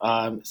dogs.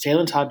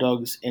 Salem's Hot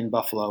Dogs in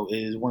Buffalo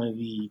is one of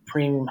the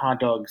premium hot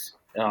dogs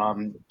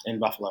in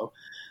Buffalo.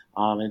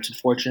 It's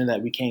unfortunate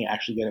that we can't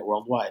actually get it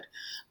worldwide.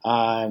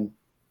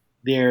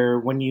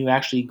 When you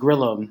actually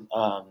grill them,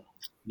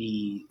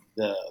 the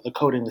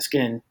coating, the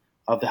skin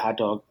of the hot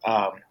dog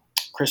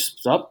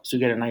crisps up, so you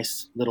get a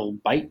nice little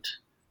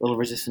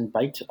resistant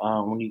bite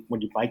when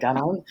you bite down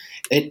on it.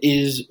 It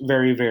is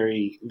very,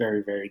 very,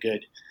 very, very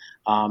good.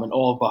 And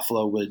all of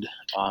Buffalo would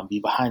be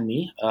behind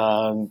me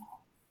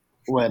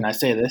when I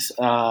say this.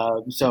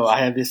 So I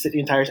have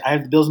I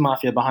have the Bills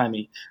Mafia behind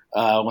me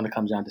when it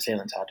comes down to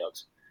Salem's Hot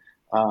Dogs.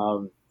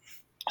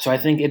 So I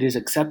think it is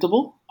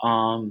acceptable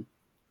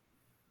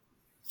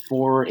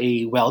for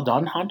a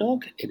well-done hot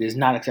dog. It is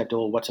not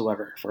acceptable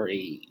whatsoever for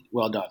a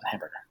well-done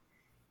hamburger.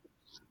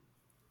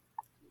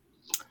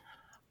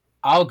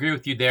 I'll agree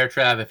with you there,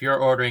 Trav. If you're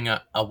ordering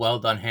a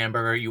well-done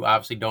hamburger, you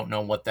obviously don't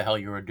know what the hell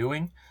you are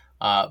doing.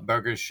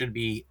 Burgers should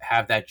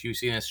have that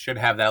juiciness, should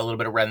have that little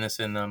bit of redness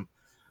in them.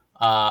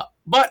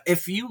 But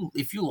if you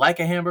like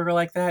a hamburger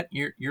like that,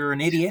 you're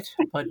an idiot,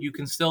 but you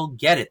can still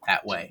get it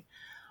that way.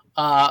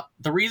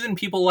 The reason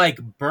people like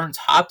burnt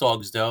hot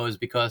dogs, though, is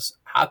because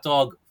hot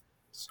dogs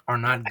are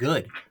not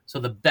good. So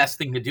the best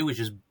thing to do is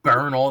just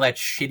burn all that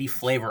shitty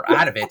flavor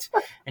out of it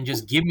and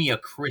just give me a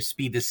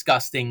crispy,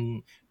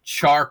 disgusting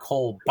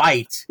charcoal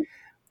bite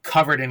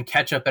covered in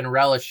ketchup and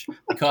relish,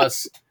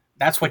 because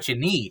that's what you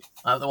need.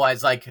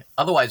 Otherwise,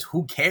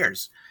 who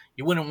cares?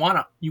 You wouldn't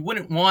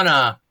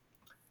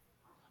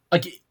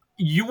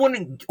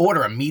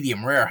order a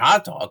medium rare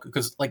hot dog,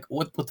 because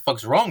what the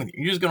fuck's wrong with you?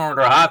 You're just gonna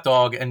order a hot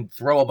dog and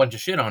throw a bunch of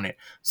shit on it.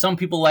 Some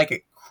people like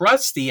it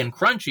crusty and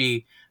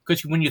crunchy,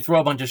 because when you throw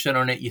a bunch of shit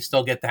on it, you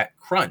still get that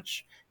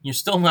crunch. You're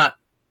still not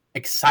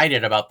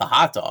excited about the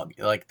hot dog.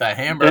 Like the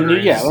hamburger,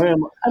 you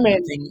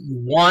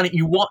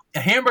want a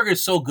hamburger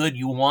is so good,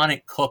 you want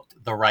it cooked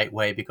the right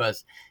way,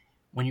 because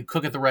when you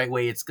cook it the right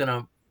way, it's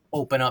gonna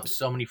open up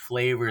so many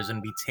flavors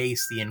and be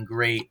tasty and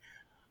great.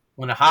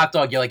 When a hot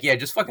dog, you're like, yeah,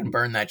 just fucking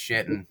burn that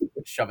shit and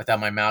shove it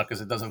down my mouth,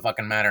 because it doesn't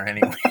fucking matter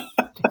anyway.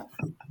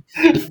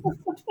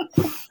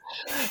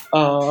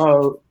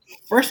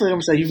 Firstly, I'm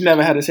gonna say you've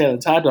never had a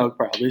Salem's hot dog,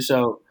 probably.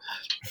 So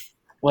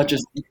let's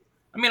just.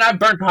 I mean, I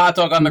burnt a hot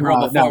dog on the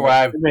grill before, where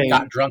I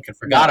got drunk and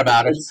forgot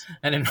about it,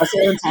 and then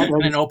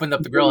opened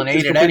up the grill and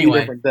ate it anyway.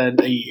 Different than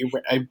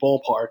a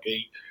ballpark,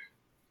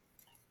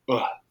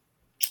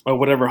 or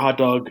whatever hot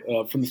dog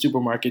from the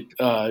supermarket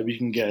we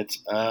can get.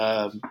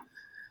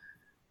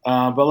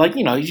 But like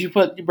you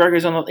put your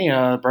burgers on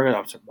the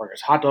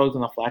burgers, hot dogs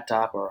on the flat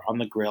top or on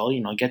the grill.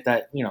 Get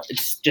that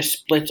it's just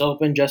splits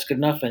open just good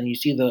enough, and you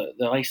see the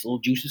nice little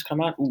juices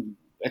come out. Ooh,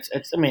 it's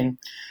I mean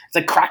it's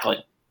like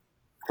crackling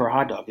for a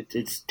hot dog.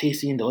 It's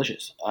tasty and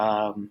delicious.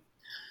 I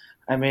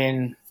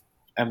mean,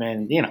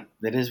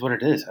 that is what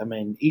it is.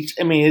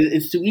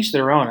 It's to each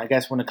their own, I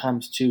guess, when it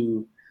comes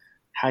to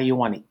how you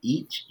want to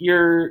eat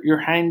I'm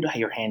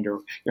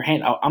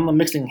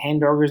mixing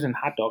hamburgers and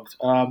hot dogs.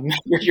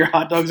 Your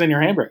hot dogs and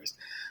your hamburgers.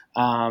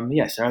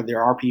 Yes,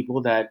 there are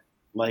people that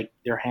like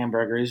their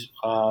hamburgers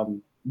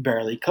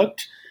barely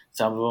cooked.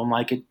 Some of them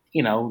like it,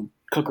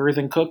 cooker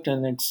than cooked,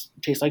 and it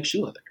tastes like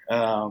shoe leather.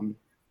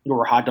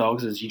 Or hot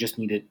dogs is you just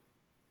need it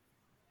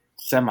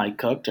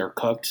semi-cooked or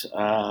cooked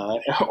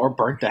or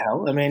burnt to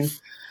hell.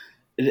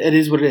 It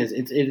is what it is.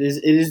 It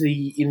is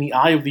in the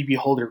eye of the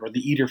beholder or the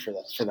eater for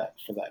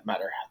that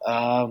matter.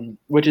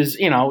 Which is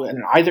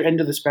on either end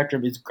of the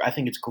spectrum is I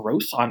think it's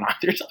gross on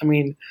either.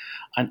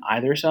 On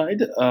either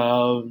side,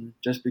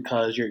 just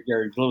because you're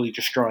literally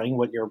destroying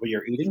what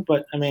you're eating.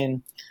 But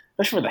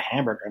especially for the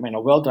hamburger. A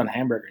well done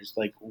hamburger is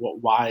like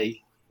why'd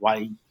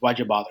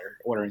you bother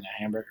ordering a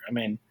hamburger?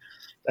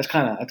 That's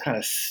kind of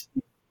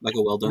like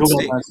a well done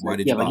steak. Why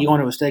did you bother? Like you go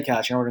into a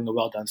steakhouse, you're ordering a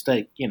well done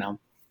steak.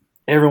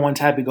 Everyone's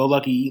happy go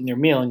lucky eating their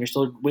meal, and you're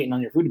still waiting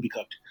on your food to be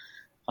cooked.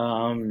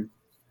 There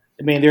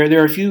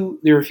are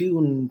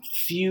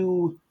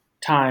few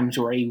times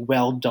where a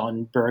well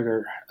done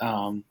burger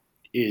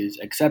is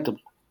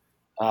acceptable.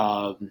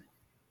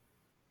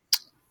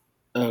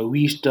 We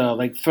used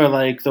to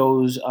for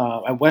those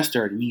at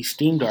Western, we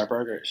steamed our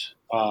burgers,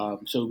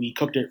 so we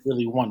cooked it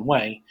really one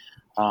way.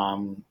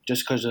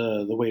 Just because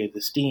of the way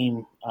the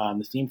steam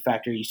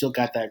factor, you still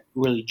got that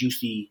really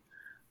juicy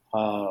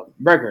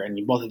burger,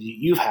 and both of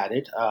you've had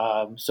it.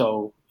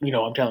 So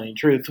I'm telling you the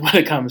truth when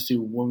it comes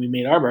to when we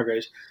made our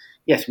burgers.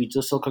 Yes, we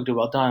still cooked it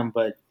well done,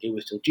 but it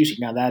was still juicy.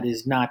 Now that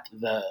is not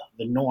the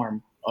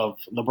norm of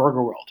the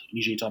burger world.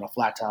 Usually it's on a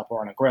flat top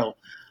or on a grill.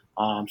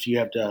 So you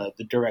have the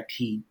direct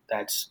heat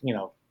that's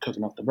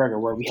cooking up the burger.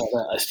 Where we have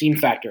a steam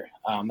factor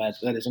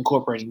that is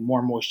incorporating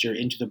more moisture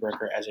into the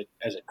burger as it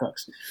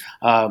cooks.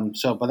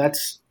 But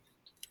that's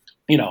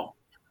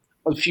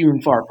a few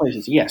and far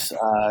places. Yes,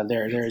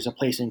 there is a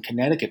place in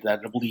Connecticut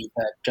that I believe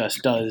that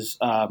just does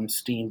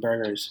steam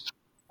burgers.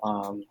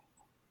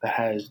 That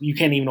has you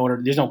can't even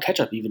order. There's no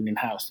ketchup even in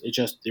house. It's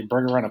just the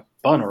burger on a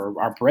bun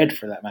or bread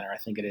for that matter. I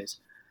think it is.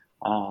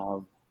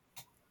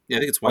 Yeah, I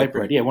think it's white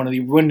bread. Yeah, one of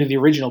the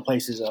original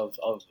places of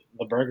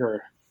the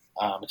burger.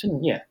 It's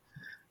in, yeah.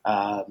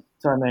 And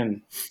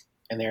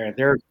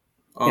they're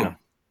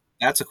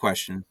that's a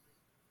question.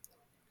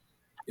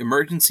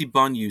 Emergency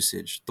bun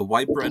usage: the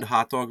white bread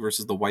hot dog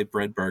versus the white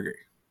bread burger.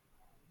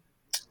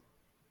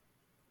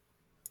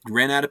 You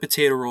ran out of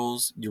potato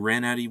rolls. You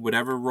ran out of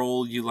whatever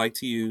roll you like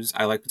to use.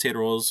 I like potato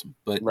rolls,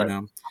 but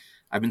right.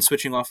 I've been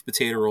switching off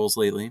potato rolls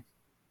lately.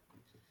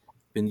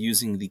 Been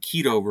using the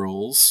keto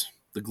rolls,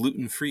 the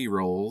gluten-free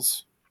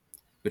rolls,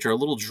 which are a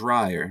little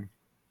drier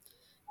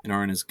and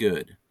aren't as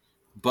good.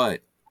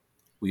 But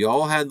we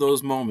all had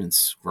those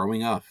moments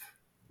growing up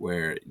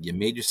where you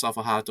made yourself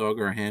a hot dog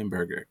or a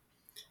hamburger,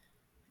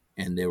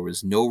 and there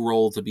was no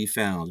roll to be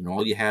found, and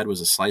all you had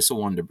was a slice of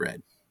Wonder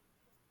Bread.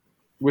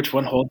 Which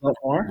one holds up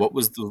more? What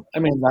was the?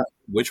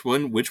 Which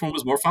one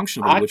was more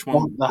functional? Which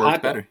one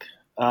worked better?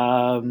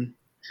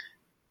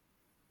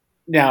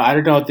 Now I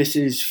don't know if this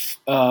is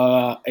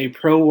a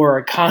pro or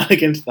a con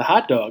against the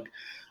hot dog,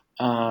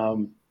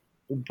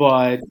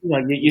 but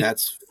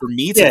that's for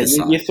me.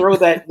 You throw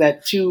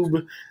that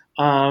tube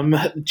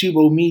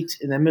of meat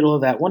in the middle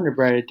of that Wonder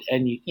Bread,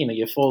 and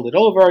you fold it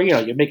over.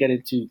 You make it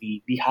into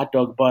the hot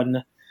dog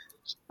bun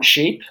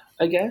shape,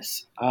 I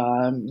guess.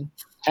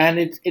 And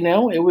it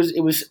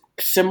was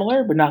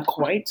similar, but not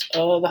quite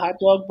the hot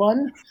dog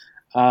bun.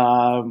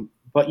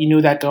 But you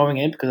knew that going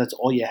in because that's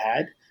all you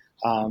had.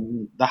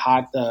 Some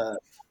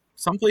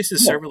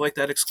places serve it like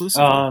that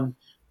exclusively.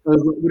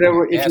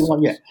 Whatever if you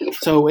want, yeah.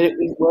 So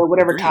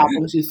whatever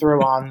toppings you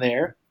throw on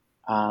there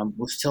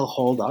will still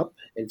hold up.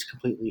 It's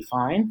completely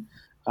fine.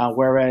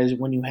 Whereas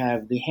when you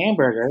have the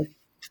hamburger,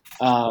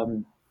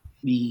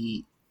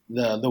 the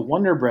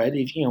Wonder Bread,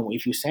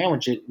 if you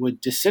sandwich it,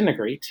 would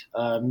disintegrate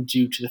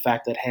due to the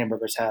fact that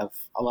hamburgers have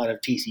a lot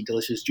of tasty,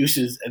 delicious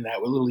juices, and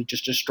that would literally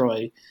just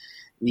destroy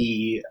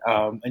the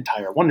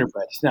entire Wonder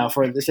Bread. Now,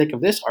 for the sake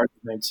of this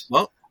argument,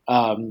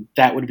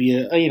 that would be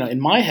in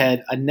my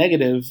head a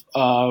negative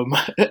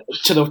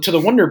to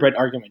the Wonder Bread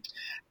argument.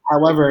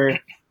 However,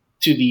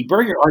 to the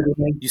burger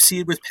argument, you see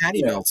it with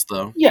patty melts,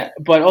 though. Yeah,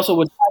 but also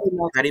with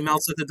patty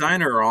melts at the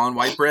diner are on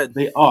white bread.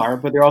 They are,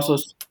 but they're also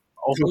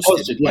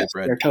toasted. Yes,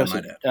 bread, they're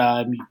toasted.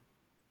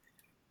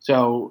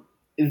 So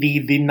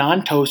the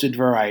non-toasted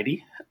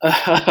variety,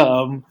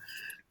 the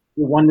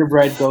Wonder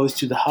Bread goes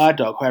to the hot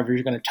dog. However, if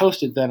you're going to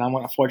toast it, then I'm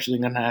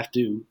unfortunately going to have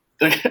to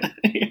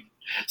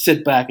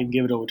sit back and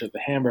give it over to the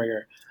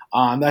hamburger.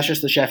 That's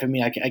just the chef in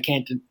me. I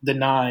can't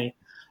deny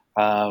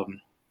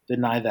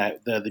that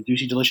the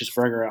juicy, delicious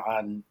burger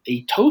on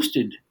a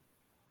toasted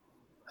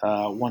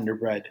Wonder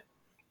Bread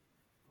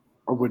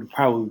would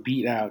probably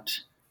beat out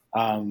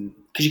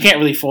because you can't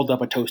really fold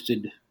up a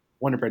toasted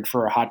Wonder Bread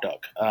for a hot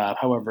dog.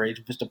 However, if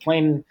it's a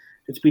plain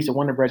it's a piece of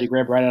Wonder Bread you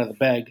grab right out of the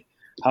bag,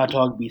 hot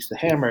dog beats the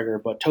hamburger.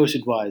 But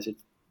toasted wise,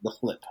 it's the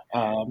flip.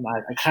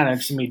 I kind of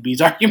just made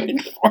B's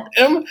argument for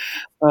him,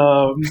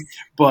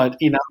 but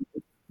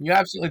You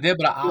absolutely did,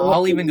 but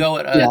I'll even go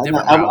a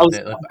different route with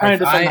it. I'm trying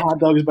to defend the hot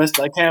dog as best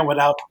I can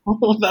without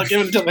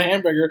giving it to the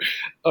hamburger.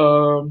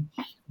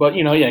 But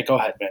go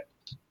ahead, man.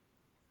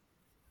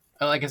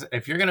 Like I said,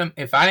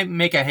 if I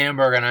make a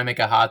hamburger and I make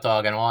a hot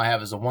dog and all I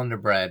have is a Wonder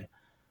Bread,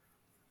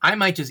 I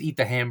might just eat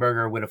the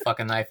hamburger with a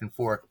fucking knife and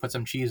fork, put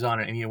some cheese on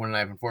it, and eat it with a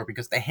knife and fork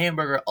because the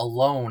hamburger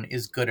alone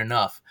is good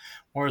enough.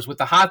 Whereas with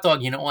the hot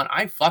dog, you know what?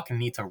 I fucking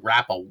need to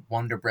wrap a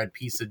Wonder Bread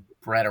piece of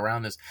bread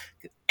around this.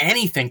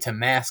 Anything to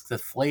mask the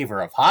flavor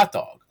of hot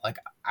dog. Like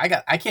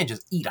I can't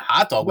just eat a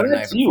hot dog with a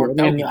knife and fork.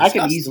 I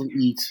could easily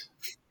eat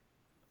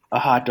a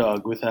hot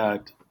dog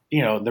without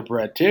the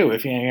bread too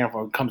if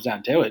it comes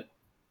down to it.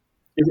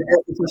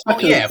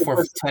 If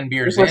we're 10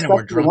 beers in and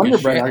we're drunk Wonder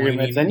as Bread shit,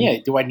 argument, then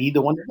do I need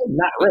the Wonder Bread?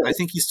 Not really. I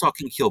think he's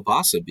talking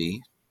kielbasa,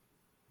 B.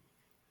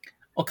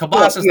 Well,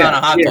 kielbasa's not a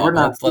hot dog.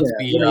 Let's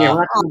be.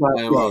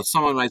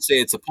 Someone might say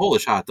it's a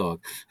Polish hot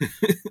dog.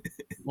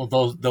 Well,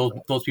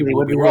 those people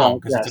would be wrong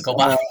because it's a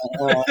kielbasa.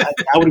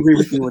 I would agree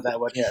with you with that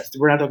one. Yes,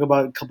 we're not talking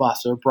about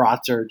kielbasa or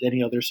brats or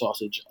any other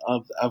sausage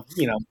of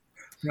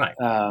Right.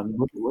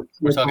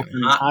 We're talking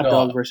hot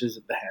dog versus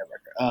the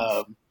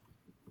hamburger.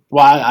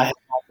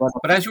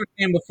 But as you were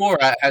saying before,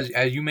 as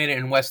you made it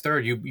in West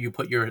Third, you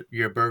put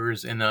your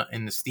burgers in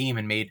the steam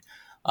and made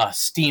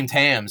steamed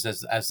hams,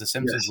 as the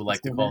Simpsons would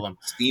like to call them.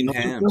 Steamed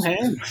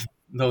hams.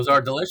 Those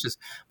are delicious.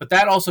 But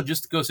that also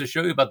just goes to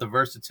show you about the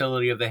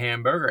versatility of the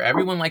hamburger.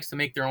 Everyone likes to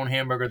make their own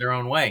hamburger their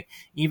own way,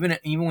 even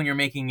when you're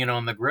making it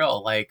on the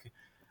grill. Like,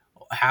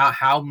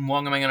 how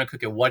long am I going to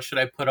cook it? What should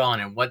I put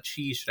on it? What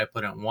cheese should I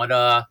put on? What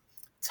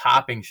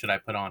topping should I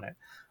put on it?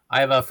 I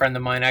have a friend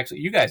of mine,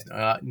 actually, you guys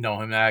know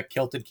him,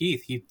 Kilted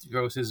Keith. He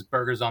throws his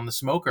burgers on the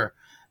smoker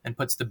and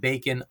puts the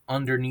bacon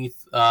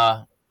underneath,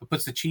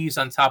 puts the cheese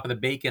on top of the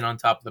bacon on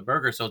top of the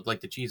burger. So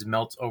like the cheese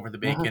melts over the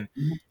bacon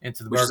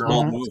into the burger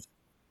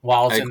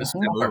while it's in the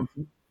smoker.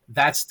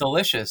 That's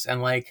delicious.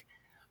 And like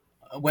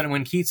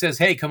when Keith says,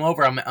 hey, come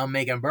over, I'm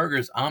making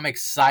burgers, I'm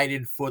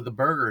excited for the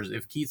burgers.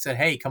 If Keith said,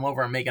 hey, come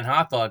over, I'm making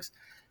hot dogs,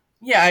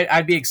 yeah,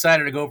 I'd be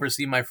excited to go over to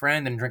see my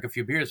friend and drink a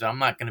few beers, but I'm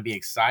not going to be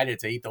excited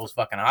to eat those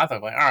fucking hot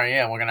dogs. Like, all right,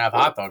 yeah, we're going to have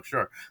hot dogs,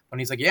 sure. When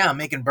he's like, yeah, I'm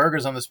making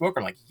burgers on the smoker,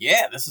 I'm like,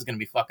 yeah, this is going to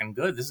be fucking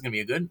good. This is going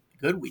to be a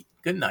good week,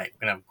 good night.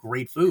 We're going to have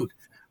great food.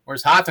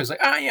 Whereas hot dogs, like,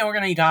 yeah, we're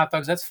going to eat hot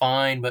dogs. That's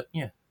fine, but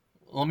yeah,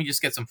 let me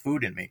just get some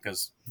food in me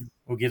because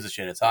who gives a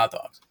shit? It's hot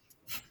dogs.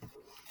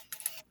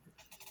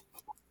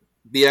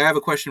 B, I have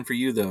a question for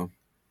you, though.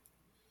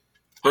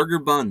 Burger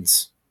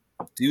buns,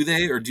 do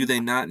they or do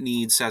they not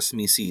need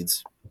sesame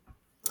seeds?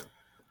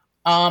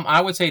 I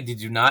would say they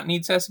do not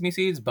need sesame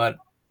seeds, but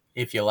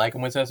if you like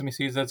them with sesame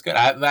seeds, that's good.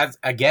 That,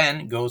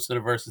 again, goes to the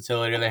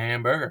versatility of the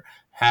hamburger.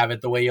 Have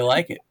it the way you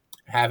like it.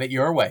 Have it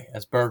your way.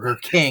 As Burger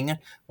King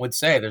would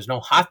say, there's no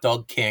hot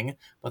dog king,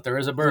 but there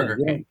is a Burger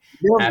King.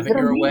 Have it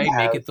your way.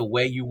 Make it the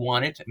way you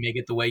want it. Make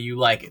it the way you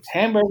like it.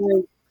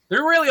 Hamburger.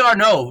 There really are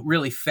no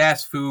really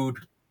fast food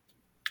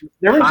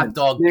hot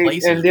dog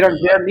places. And they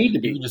don't need to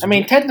be. I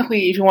mean,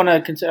 technically, if you want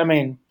to consider,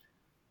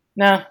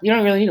 no, you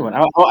don't really need one.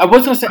 I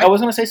was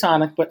gonna say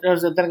Sonic, but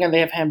then again, they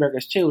have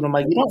hamburgers too, and I'm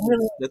like, you don't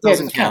really. That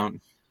doesn't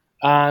count.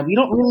 You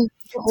don't really.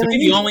 To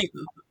me,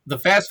 the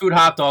fast food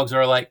hot dogs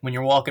are like when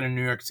you're walking in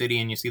New York City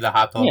and you see the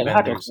hot dog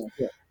vendors.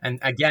 And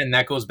again,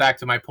 that goes back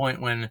to my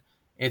point when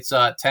it's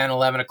 10,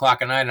 11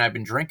 o'clock at night and I've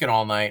been drinking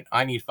all night.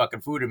 I need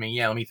fucking food in me.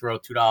 Yeah, let me throw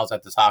 $2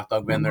 at this hot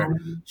dog vendor,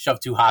 shove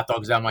 2 hot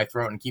dogs down my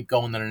throat, and keep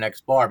going to the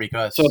next bar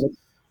because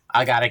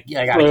I gotta keep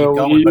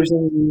going. But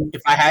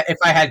if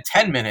I had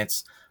 10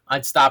 minutes,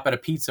 I'd stop at a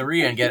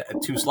pizzeria and get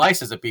 2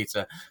 slices of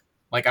pizza.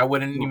 Like, I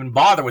wouldn't even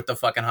bother with the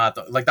fucking hot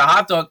dog. Like, the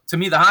hot dog, to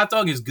me, the hot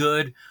dog is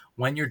good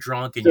when you're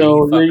drunk and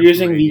you're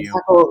using the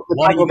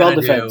Taco Bell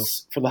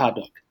defense for the hot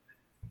dog.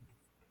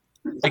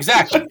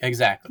 Exactly.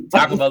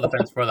 Taco Bell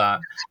defense for the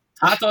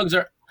hot dogs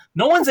are.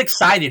 No one's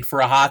excited for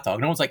a hot dog.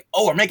 No one's like,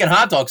 oh, we're making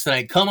hot dogs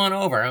tonight. Come on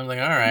over. I was like,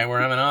 all right,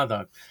 we're having a hot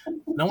dog.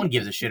 No one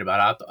gives a shit about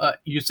hot dog.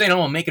 You say,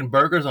 no, I'm making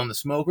burgers on the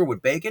smoker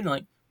with bacon.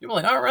 Like, people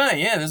are like, all right,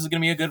 yeah, this is gonna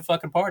be a good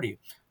fucking party.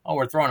 Oh,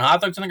 we're throwing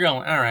hot dogs on the grill.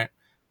 All right.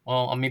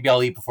 Well, maybe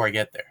I'll eat before I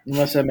get there.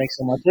 Unless that makes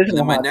so much. And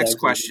then my next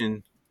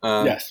question.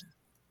 Yes.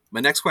 My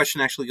next question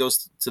actually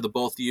goes to the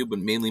both of you, but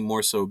mainly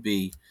more so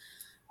B,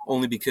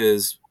 only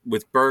because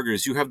with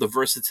burgers you have the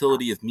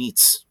versatility of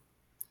meats.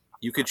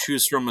 You could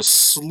choose from a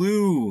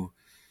slew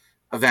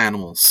of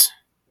animals,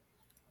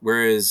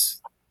 whereas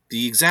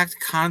the exact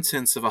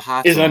contents of a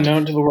hot dog is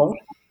unknown to the world.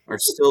 Are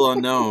still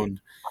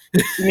unknown.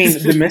 You mean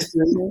the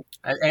mystery?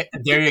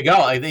 There you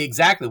go.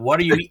 Exactly. What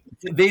are you?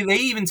 They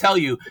even tell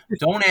you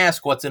don't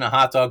ask what's in a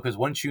hot dog because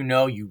once you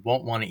know, you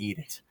won't want to eat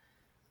it.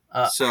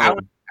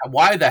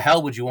 Why the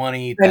hell would you want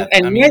to eat that?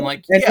 I'll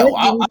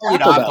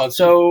eat a hot dog.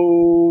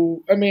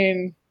 So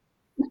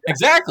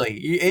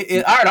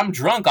Exactly. All right, I'm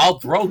drunk. I'll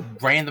throw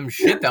random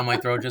shit down my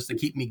throat just to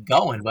keep me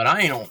going, but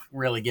I don't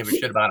really give a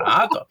shit about a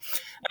hot dog.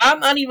 I'm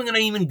not even going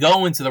to even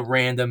go into the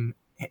random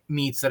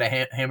meats that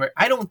a hamburger.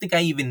 I don't think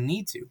I even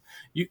need to.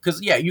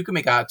 Because you can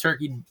make a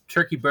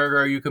turkey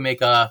burger. You can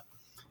make a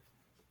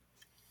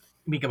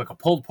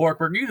pulled pork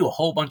burger. You do a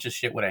whole bunch of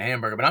shit with a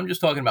hamburger, but I'm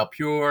just talking about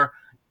pure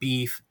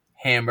beef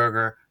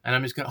hamburger. And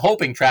I'm just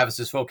hoping Travis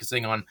is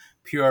focusing on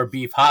pure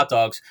beef hot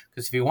dogs,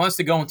 because if he wants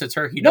to go into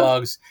turkey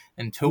dogs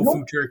and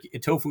tofu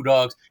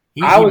dogs,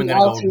 he's even going to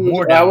go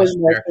more down there. So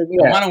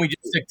why don't we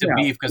just stick to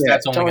beef, because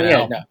that's only going to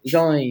help. It's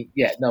only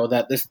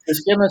that the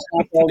skinless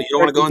hot dogs. You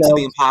don't want to go into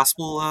the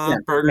impossible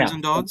burgers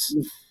and dogs.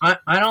 I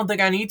don't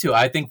think I need to.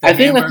 I think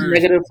hamburgers that's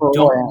negative for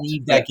don't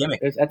need that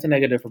gimmick. That's a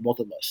negative for both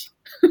of us.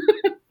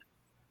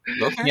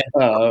 Okay.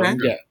 No,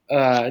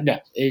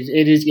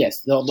 it is,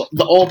 yes,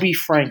 the all beef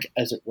frank,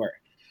 as it were.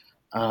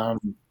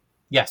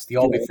 Yes, the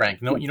all beef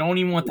frank. No, you don't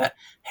even want that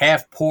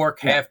half pork,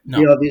 half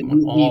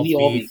all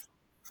beef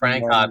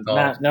frank hot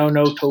dog.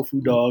 No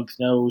tofu dogs,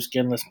 no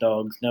skinless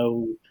dogs,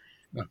 no.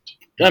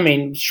 I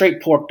mean,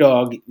 straight pork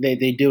dog.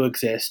 They do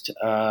exist,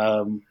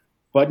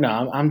 but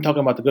no, I'm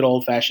talking about the good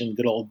old fashioned,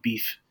 good old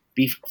beef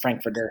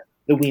frankfurter,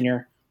 the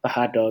wiener, the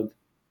hot dog,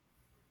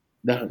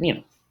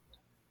 the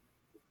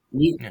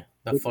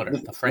the footer,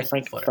 the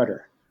frank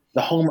footer,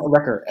 the home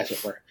wrecker, as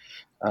it were,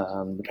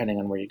 depending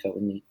on where you go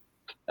with meat.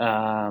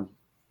 But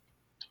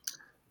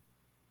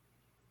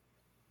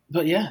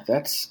yeah,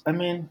 that's. I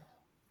mean,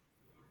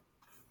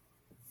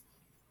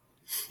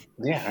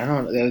 yeah, I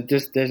don't. I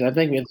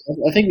think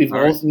we've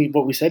all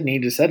what we said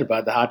needed to said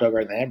about the hot dog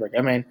or the hamburger.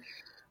 I mean,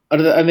 I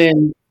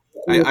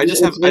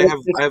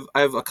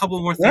have a couple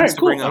more things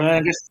to bring up.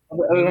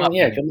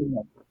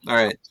 All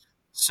right,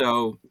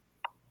 so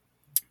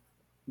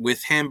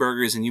with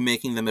hamburgers and you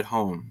making them at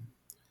home,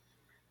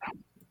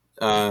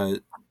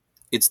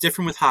 it's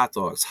different with hot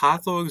dogs.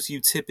 Hot dogs, you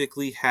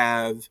typically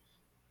have,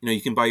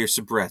 you can buy your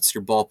Sabrettes,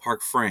 your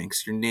Ballpark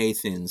Franks, your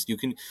Nathans.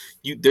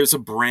 There's a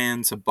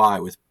brand to buy.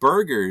 With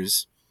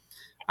burgers,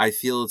 I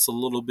feel it's a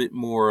little bit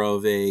more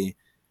of a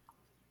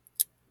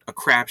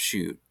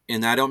crapshoot.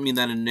 And I don't mean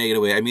that in a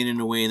negative way. I mean in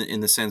a way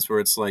in the sense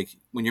where it's like,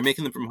 when you're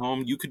making them from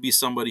home, you could be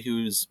somebody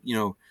who's,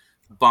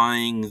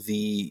 buying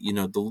the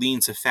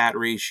lean to fat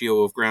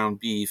ratio of ground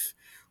beef,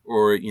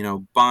 or,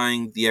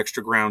 buying the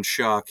extra ground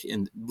shuck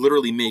and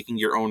literally making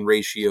your own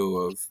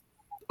ratio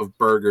of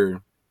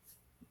burger,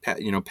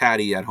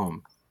 patty at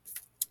home.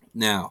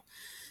 Now,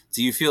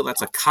 do you feel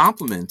that's a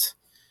compliment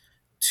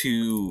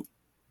to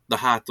the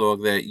hot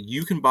dog, that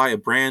you can buy a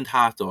brand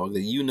hot dog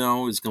that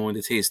is going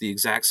to taste the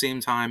exact same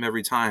time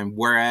every time,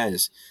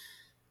 whereas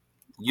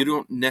you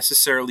don't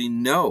necessarily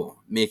know,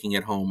 making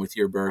at home with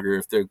your burger,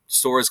 if the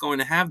store is going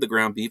to have the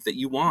ground beef that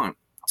you want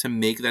to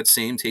make that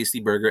same tasty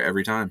burger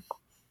every time?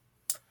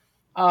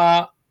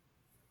 I'm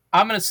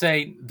going to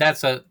say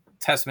that's a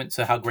testament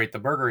to how great the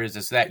burger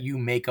is that you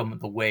make them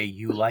the way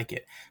you like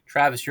it.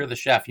 Travis, you're the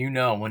chef.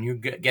 When you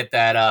get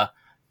that,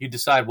 you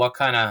decide what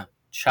kind of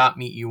chopped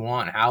meat you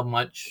want, how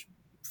much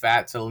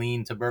fat to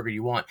lean to burger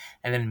you want,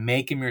 and then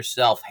make them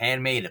yourself,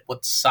 handmade.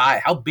 What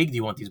size? How big do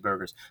you want these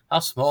burgers? How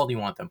small do you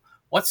want them?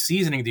 What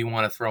seasoning do you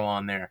want to throw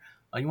on there?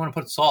 You want to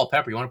put salt,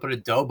 pepper. You want to put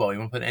adobo. You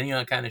want to put any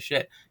other kind of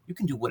shit. You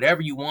can do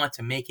whatever you want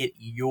to make it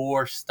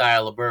your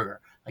style of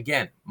burger.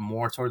 Again,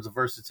 more towards the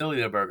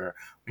versatility of the burger.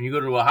 When you go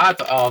to a hot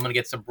dog, I'm going to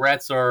get some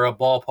Brett's or a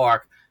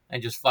Ballpark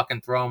and just fucking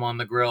throw them on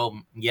the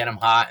grill, get them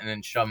hot, and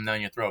then shove them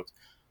down your throat.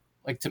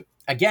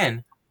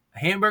 Again,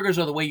 hamburgers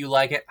are the way you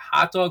like it.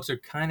 Hot dogs are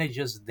kind of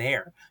just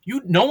there.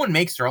 No one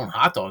makes their own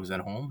hot dogs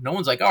at home. No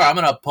one's like, I'm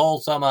going to pull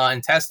some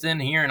intestine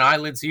here and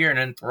eyelids here and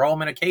then throw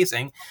them in a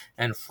casing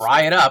and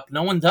fry it up.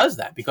 No one does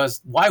that, because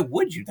why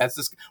would you?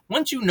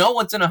 Once you know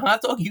what's in a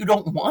hot dog, you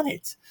don't want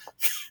it.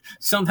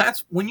 So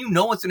that's when you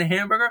know what's in a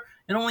hamburger,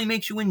 it only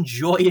makes you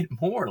enjoy it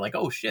more. Like,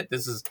 oh shit,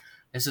 this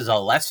is a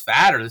less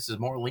fat, or this is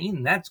more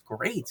lean. That's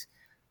great.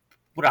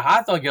 With a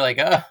hot dog, you're like,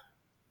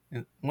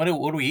 what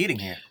are we eating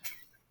here?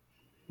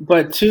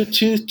 But to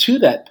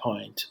that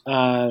point,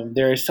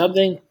 there is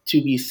something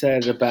to be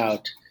said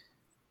about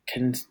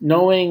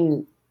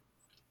knowing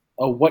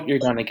what you're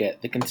going to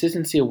get, the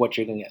consistency of what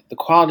you're going to get, the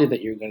quality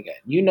that you're going to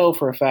get.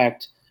 For a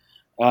fact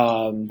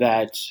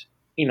that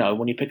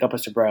when you pick up a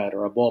Sabret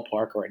or a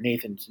Ballpark or a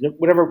Nathan's,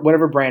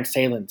 whatever brand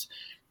Salins,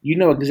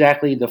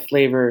 exactly the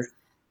flavor,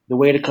 the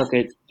way to cook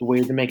it, the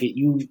way to make it,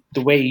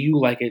 the way you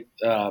like it,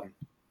 the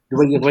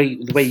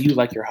way you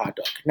like your hot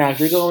dog. Now, if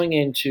you're going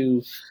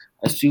into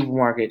a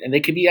supermarket, and they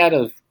could be out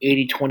of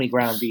 80-20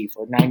 ground beef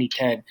or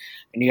 90-10, and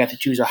you have to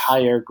choose a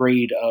higher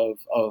grade of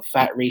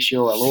fat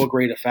ratio or a lower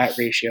grade of fat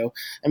ratio.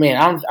 I mean,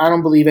 I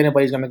don't believe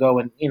anybody's going to go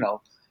and,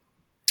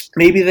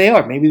 maybe they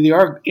are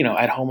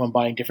at home and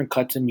buying different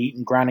cuts of meat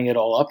and grinding it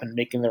all up and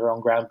making their own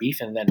ground beef,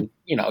 and then,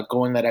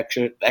 going that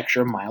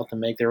extra mile to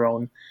make their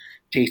own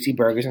tasty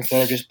burgers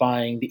instead of just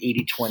buying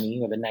the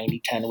 80-20 or the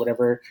 90-10,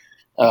 whatever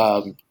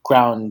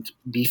ground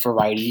beef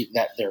variety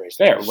that there is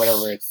there,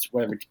 whatever it's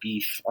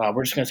beef.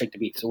 We're just going to stick to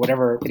beef. So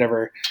whatever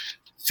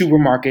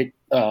supermarket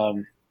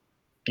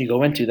you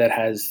go into that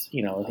has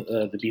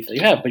the beef that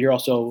you have, but you're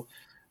also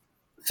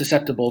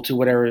susceptible to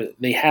whatever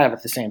they have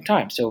at the same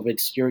time. So if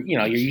it's you're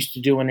used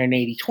to doing an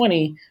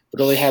 80-20, but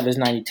all they have is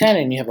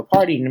 90-10, and you have a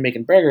party and you're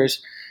making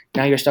burgers,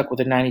 now you're stuck with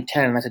a 90-10,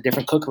 and that's a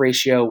different cook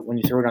ratio when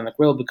you throw it on the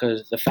grill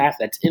because the fat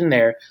that's in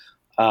there,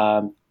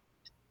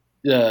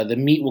 the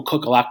meat will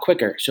cook a lot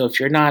quicker. So if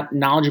you're not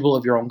knowledgeable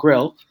of your own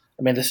grill,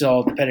 I mean, this is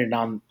all dependent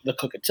on the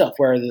cook itself,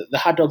 where the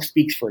hot dog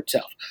speaks for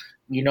itself.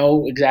 You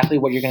know exactly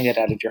what you're going to get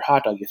out of your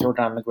hot dog. You throw it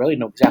on the grill, you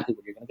know exactly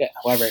what you're going to get.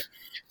 However,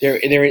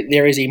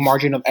 there is a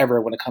margin of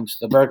error when it comes to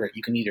the burger.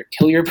 You can either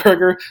kill your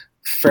burger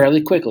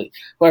fairly quickly.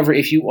 However,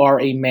 if you are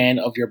a man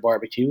of your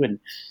barbecue, and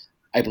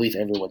I believe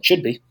everyone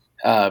should be,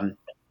 that's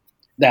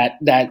up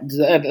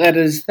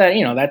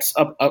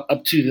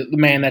to the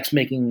man that's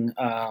making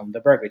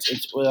the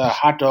burgers.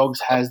 Hot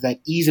dogs has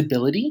that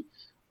easeability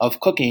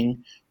of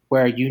cooking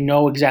where you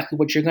know exactly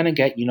what you're going to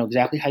get, you know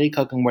exactly how you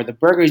cook them, where the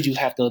burgers you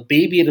have to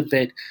baby it a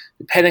bit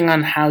depending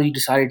on how you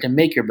decided to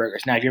make your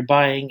burgers. Now, if you're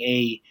buying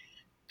a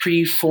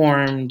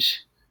preformed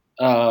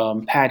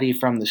patty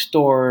from the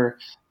store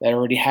that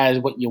already has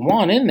what you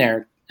want in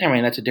there, I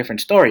mean, that's a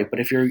different story. But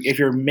if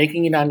you're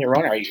making it on your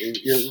own, or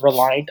you're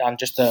reliant on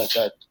just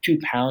the 2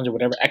 pounds or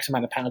whatever X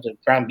amount of pounds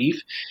of ground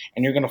beef,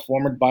 and you're going to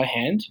form it by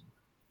hand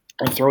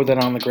and throw that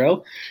on the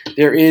grill,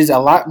 there is a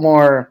lot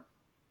more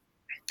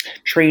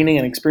training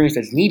and experience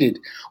that's needed.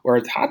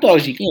 Whereas hot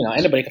dogs,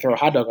 anybody can throw a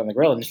hot dog on the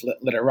grill and just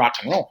let it rock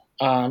and roll.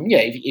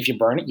 If you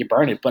burn it, you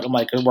burn it. But I'm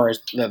like, whereas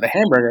the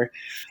hamburger,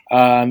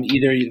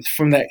 either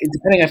from that,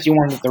 depending if you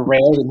want the rare,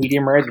 the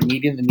medium rare,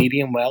 the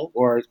medium well,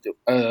 or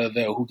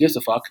the who gives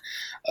a fuck.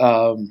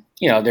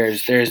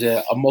 There's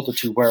a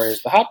multitude.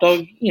 Whereas the hot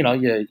dog,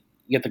 you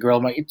get the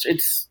grill.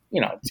 It's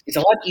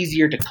a lot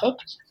easier to cook.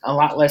 A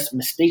lot less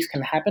mistakes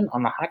can happen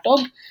on the hot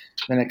dog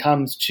than it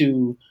comes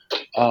to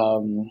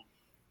the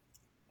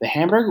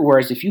hamburger.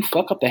 Whereas if you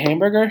fuck up the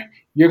hamburger,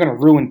 you're gonna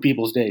ruin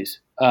people's days,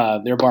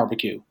 their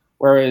barbecue.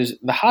 Whereas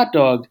the hot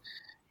dog,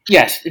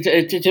 yes,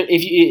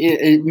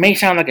 it may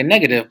sound like a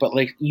negative, but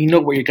like you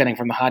know what you're getting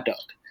from the hot dog,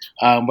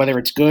 whether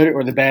it's good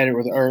or the bad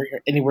or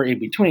anywhere in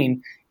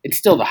between, it's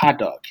still the hot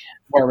dog.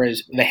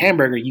 Whereas the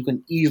hamburger, you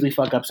can easily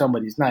fuck up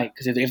somebody's night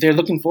because if they're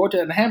looking forward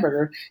to the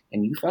hamburger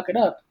and you fuck it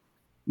up,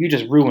 you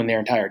just ruin their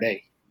entire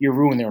day. You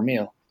ruin their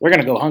meal. They're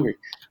gonna go hungry.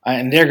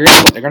 And they're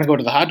going to go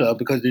to the hot dog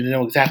because they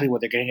know exactly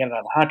what they're going to get out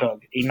of the hot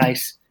dog. A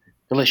nice,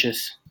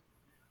 delicious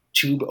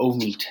tube of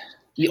meat.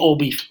 The old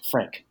beef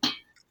frank.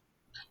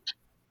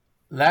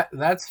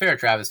 That's fair,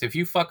 Travis. If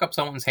you fuck up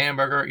someone's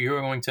hamburger,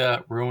 you're going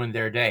to ruin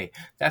their day.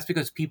 That's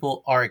because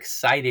people are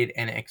excited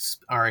and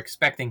are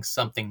expecting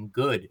something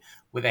good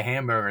with a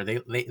hamburger.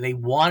 They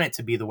want it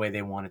to be the way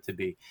they want it to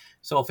be.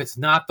 So if it's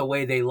not the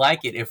way they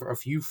like it,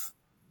 if you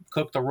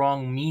cooked the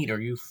wrong meat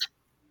or you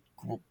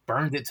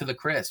burned it to the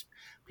crisp,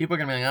 people are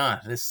going to be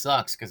like, this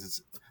sucks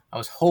because I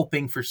was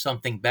hoping for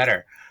something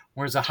better.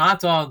 Whereas a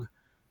hot dog,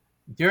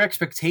 their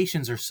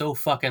expectations are so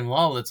fucking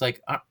low. It's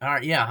like, all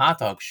right, yeah, hot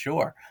dog,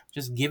 sure.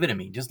 Just give it to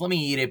me. Just let me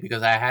eat it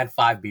because I had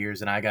 5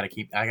 beers and I gotta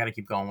keep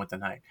going with the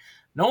night.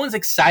 No one's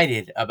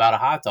excited about a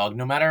hot dog,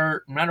 no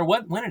matter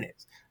when it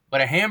is.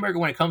 But a hamburger,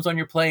 when it comes on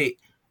your plate,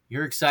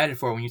 you're excited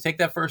for it. When you take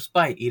that first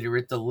bite, either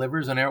it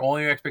delivers on all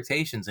your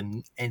expectations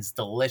and it's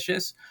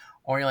delicious,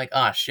 or you're like,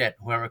 shit,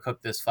 whoever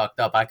cooked this fucked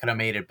up. I could have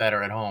made it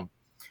better at home.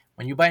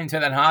 When you bite into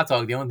that hot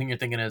dog, the only thing you're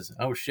thinking is,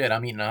 oh shit,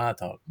 I'm eating a hot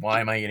dog.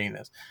 Why am I eating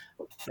this?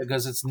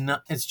 Because it's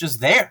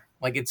just there.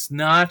 Like there's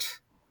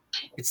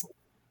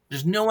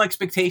no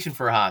expectation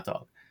for a hot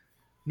dog.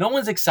 No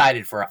one's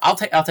excited for it. I'll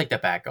take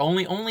that back.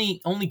 Only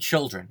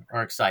children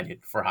are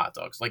excited for hot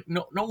dogs. Like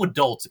no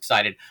adults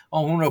excited.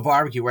 Oh, we're going to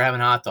barbecue. We're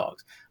having hot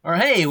dogs. Or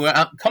hey,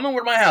 come over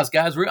to my house,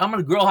 guys. I'm going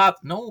to grill hot.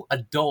 No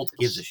adult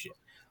gives a shit.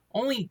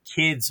 Only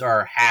kids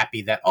are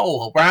happy that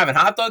we're having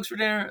hot dogs for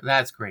dinner.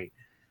 That's great.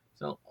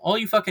 So all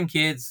you fucking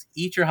kids,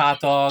 eat your hot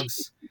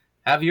dogs.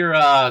 Have your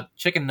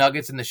chicken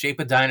nuggets in the shape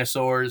of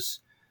dinosaurs.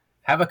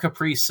 Have a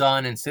Capri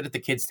Sun and sit at the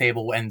kids'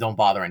 table and don't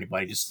bother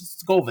anybody.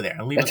 Just go over there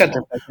and leave us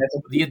alone.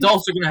 The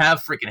adults are going to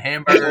have freaking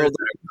hamburgers.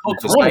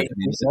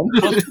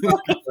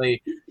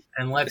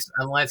 And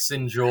let's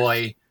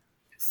enjoy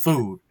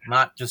food,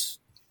 not just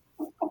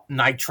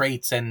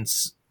nitrates and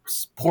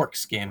pork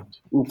skin.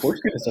 Ooh, pork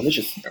skin is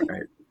delicious. All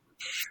right.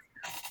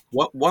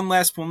 One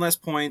last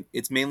point.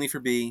 It's mainly for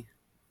B.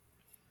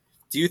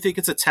 Do you think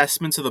it's a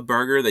testament to the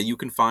burger that you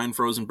can find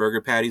frozen burger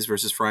patties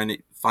versus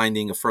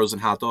finding a frozen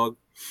hot dog?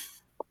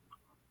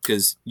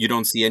 Because you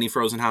don't see any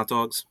frozen hot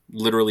dogs,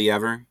 literally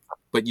ever.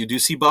 But you do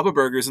see Bubba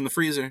burgers in the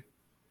freezer.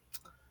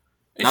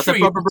 Not that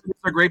Bubba burgers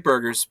are great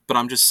burgers, but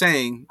I'm just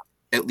saying,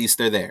 at least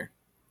they're there.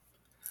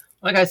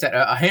 Like I said,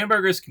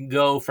 hamburgers can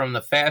go from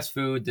the fast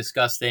food,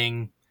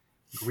 disgusting,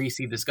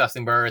 greasy,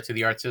 disgusting burger to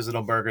the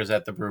artisanal burgers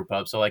at the brew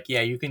pub. So,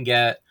 you can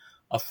get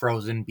a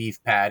frozen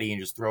beef patty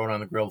and just throw it on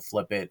the grill,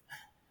 flip it,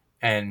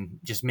 and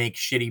just make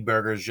shitty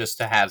burgers just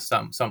to have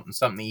something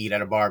to eat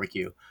at a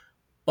barbecue.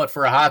 But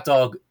for a hot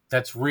dog,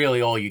 that's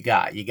really all you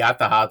got. You got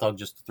the hot dog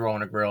just to throw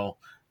on a grill,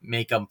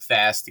 make them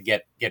fast to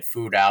get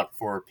food out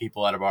for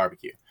people at a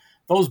barbecue.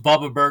 those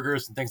Bubba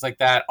burgers and things like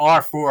that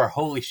are for,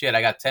 holy shit,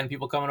 I got 10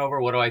 people coming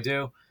over. What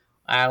do?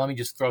 Let me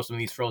just throw some of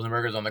these frozen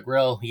burgers on the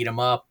grill, heat them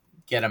up,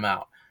 get them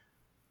out.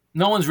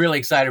 No one's really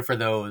excited for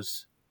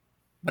those,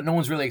 but no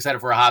one's really excited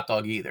for a hot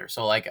dog either.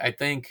 So, like, I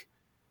think,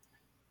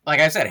 like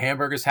I said,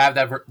 hamburgers have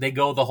that. They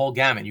go the whole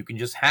gamut. You can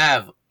just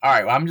have, all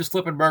right, well, I'm just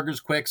flipping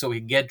burgers quick so we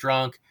can get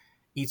drunk,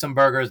 eat some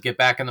burgers, get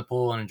back in the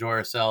pool, and enjoy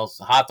ourselves.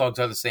 Hot dogs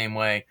are the same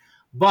way.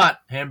 But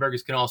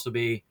hamburgers can also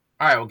be,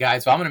 all right, well,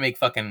 guys, so I'm going to make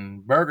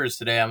fucking burgers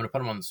today. I'm going to put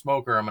them on the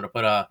smoker. I'm going to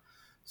put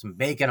some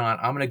bacon on.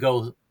 I'm going to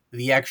go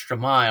the extra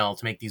mile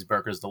to make these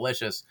burgers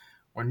delicious,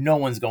 where no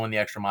one's going the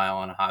extra mile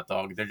on a hot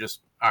dog. They're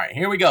just, all right,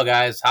 here we go,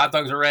 guys. Hot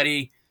dogs are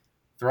ready.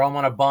 Throw them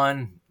on a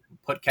bun.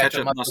 Put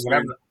ketchup on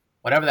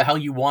whatever the hell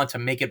you want to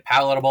make it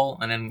palatable,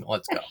 and then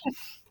let's go.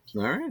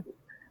 All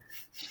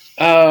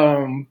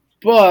right.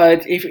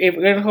 But if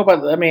we're going to talk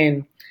about, I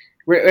mean,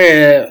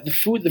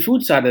 the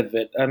food side of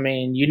it, I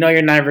mean, you know,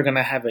 you're never going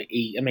to have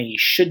you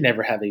should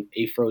never have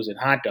a frozen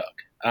hot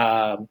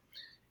dog.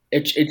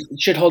 It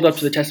should hold up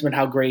to the testament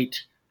how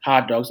great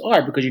hot dogs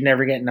are, because you're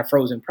never getting a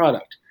frozen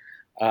product.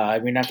 You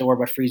don't have to worry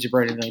about freezer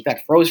burn and anything like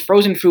that.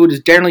 Frozen food is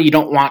generally, you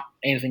don't want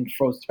anything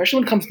frozen, especially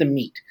when it comes to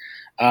meat.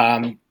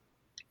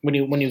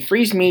 When you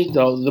freeze meat,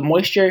 though, the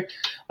moisture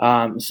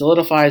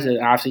solidifies, it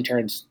obviously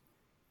turns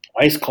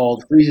ice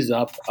cold, freezes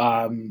up.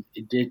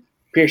 It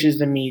pierces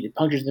the meat, it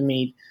punctures the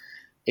meat.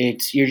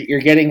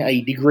 You're getting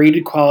a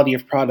degraded quality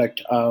of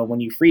product when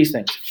you freeze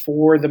things.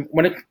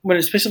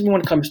 Especially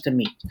when it comes to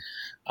meat.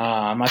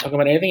 I'm not talking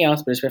about anything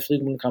else, but especially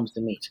when it comes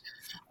to meat.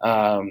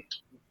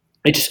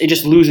 It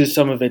just loses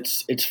some of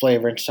its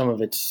flavor and some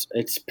of its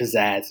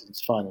pizzazz.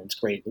 It's fun. It's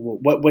great.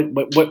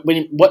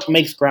 What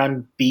makes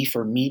ground beef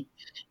or meat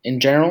in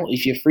general?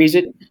 If you freeze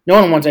it,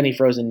 no one wants any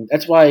frozen.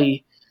 That's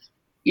why,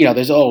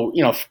 there's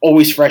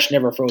always fresh,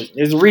 never frozen.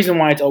 There's a reason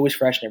why it's always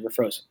fresh, never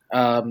frozen.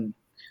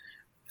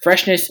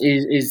 Freshness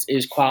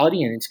is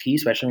quality, and it's key,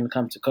 especially when it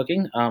comes to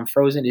cooking.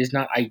 Frozen is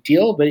not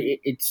ideal, but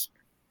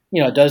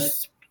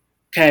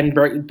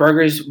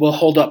burgers will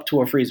hold up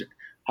to a freezer.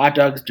 Hot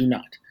dogs do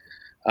not.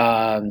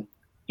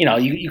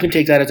 You can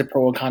take that as a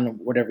pro and con,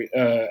 whatever,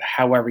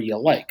 however you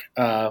like.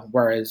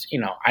 Whereas,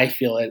 I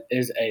feel it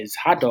as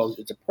hot dogs,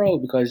 it's a pro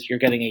because you're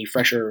getting a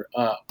fresher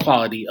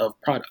quality of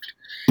product.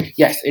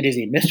 Yes, it is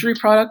a mystery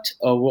product.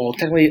 Well,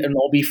 technically, an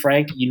all beef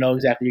frank, you know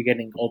exactly you're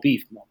getting all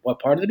beef. What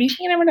part of the beef?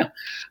 You never know.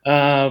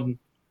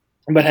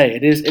 But hey,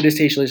 it is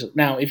tastefully.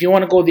 Now, if you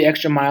want to go the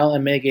extra mile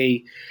and make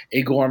a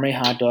gourmet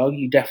hot dog,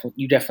 you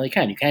definitely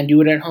can. You can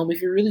do it at home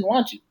if you really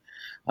want to.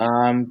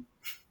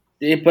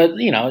 But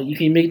you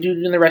can do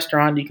it in the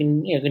restaurant. You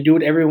can do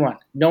it every one.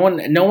 No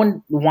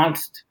one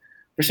wants,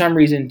 for some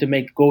reason,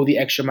 to go the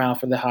extra mile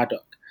for the hot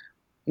dog.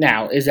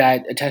 Now, is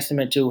that a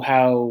testament to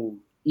how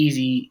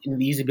easy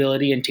and the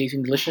easeability and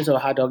tasting delicious of a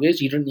hot dog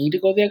is? You don't need to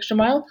go the extra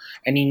mile,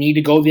 and you need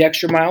to go the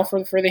extra mile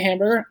for the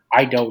hamburger.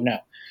 I don't know.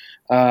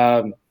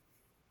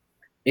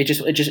 It's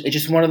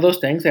just one of those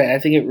things that I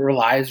think it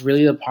relies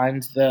really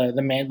upon the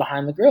man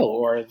behind the grill,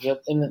 or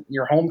in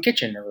your home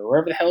kitchen, or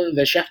wherever the hell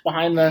the chef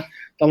behind the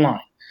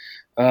line.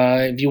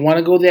 If you want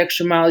to go the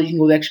extra mile, you can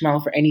go the extra mile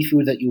for any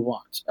food that you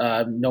want.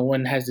 No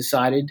one has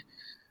decided,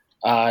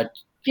 for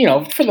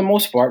the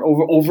most part,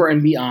 over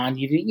and beyond.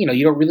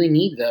 You don't really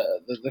need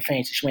the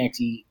fancy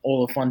schmancy,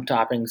 all the fun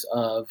toppings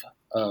of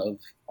the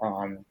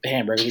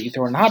hamburger that you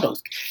throw in hot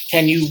dogs.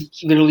 Can you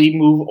literally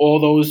move all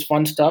those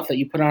fun stuff that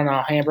you put on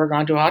a hamburger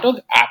onto a hot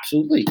dog?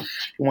 Absolutely.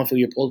 You want to throw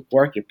your pulled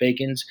pork, your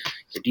bacons,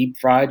 your deep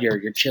fried, your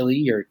chili,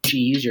 your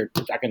cheese, your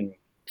fucking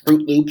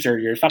Fruit Loops, or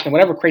your fucking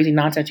whatever crazy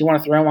nonsense you want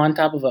to throw on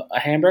top of a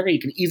hamburger, you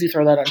can easily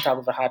throw that on top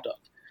of a hot dog.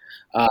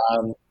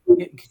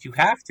 You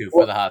have to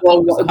for the hot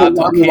dog.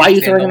 Why are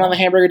you throwing it on the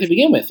hamburger to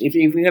begin with? If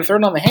you're going to throw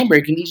it on the hamburger,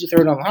 you can easily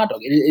throw it on the hot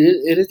dog.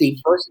 It is a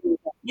versatile.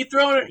 You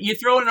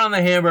throw it on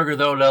the hamburger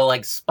though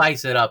to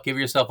spice it up, give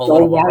yourself a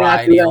little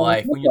variety in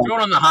life. When you throw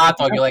it on the hot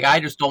dog, you're like,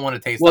 I just don't want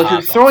to taste. Well, if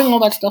you're throwing all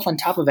that stuff on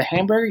top of a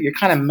hamburger, you're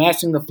kind of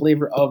masking the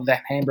flavor of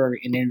that hamburger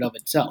in and of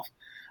itself.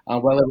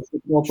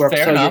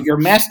 You're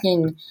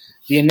masking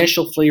the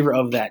initial flavor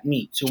of that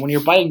meat. So when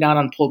you're biting down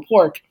on pulled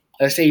pork,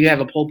 let's say you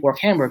have a pulled pork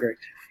hamburger,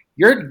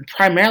 you're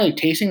primarily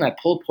tasting that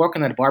pulled pork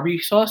and that barbecue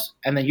sauce,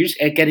 and then you're just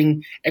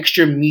getting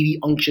extra meaty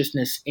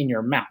unctuousness in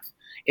your mouth.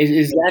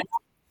 Is that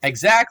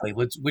exactly?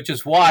 Which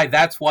is why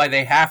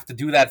they have to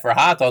do that for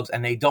hot dogs,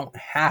 and they don't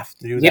have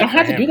to do that. They don't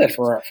have to do that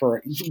for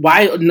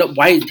why? No,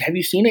 why have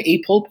you seen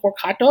a pulled pork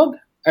hot dog?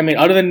 I mean,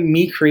 other than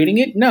me creating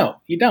it,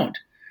 no, you don't.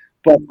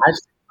 But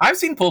I've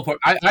seen pulled pork.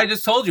 I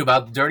just told you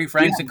about the Dirty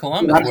Franks in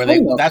Columbus, where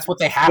that's what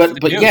they have to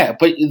do. Yeah,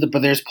 but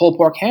there's pulled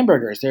pork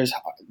hamburgers. There's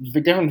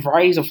different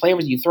varieties of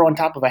flavors you throw on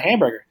top of a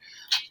hamburger.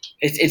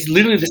 It's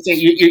literally the same.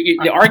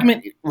 The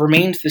argument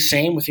remains the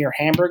same with your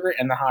hamburger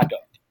and the hot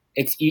dog.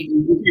 If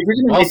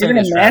you're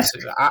going to mask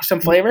some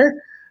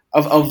flavor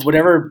of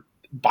whatever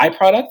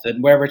byproduct,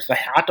 and whether it's the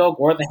hot dog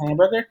or the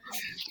hamburger,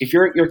 if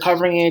you're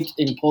covering it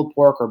in pulled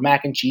pork or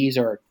mac and cheese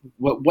or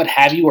what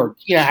have you, or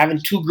having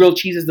two grilled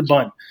cheeses the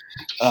bun,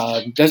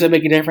 doesn't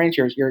make a difference.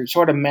 You're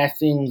sort of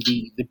masking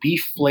the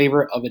beef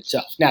flavor of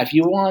itself. Now, if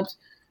you want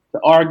to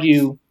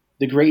argue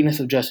the greatness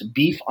of just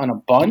beef on a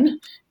bun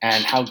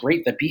and how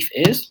great the beef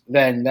is,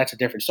 then that's a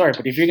different story.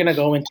 But if you're going to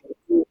go into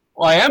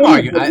well, I am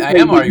arguing. I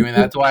am arguing.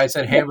 That's why I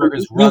said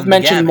hamburgers run You've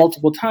mentioned gamut.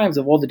 multiple times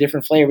of all the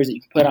different flavors that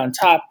you can put on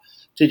top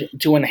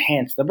to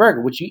enhance the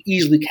burger, which you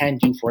easily can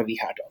do for the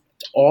hot dog.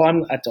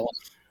 That's all.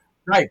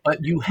 Right,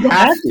 but you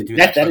have to do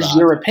that. That is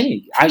your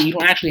opinion. You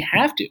don't actually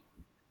have to.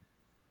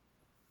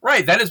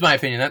 Right, that is my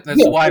opinion.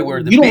 That's why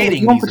we're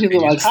debating. You don't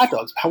particularly like hot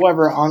dogs.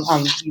 However,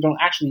 on you don't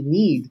actually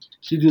need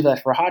to do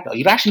that for a hot dog.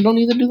 You actually don't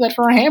need to do that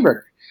for a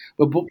hamburger.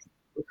 But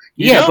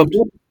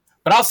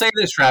I'll say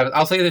this,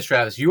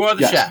 Travis. You are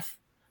the chef.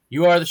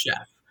 You are the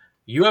chef.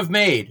 You have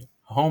made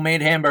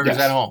homemade hamburgers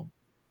at home,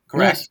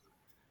 correct? Yes.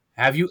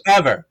 Have you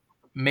ever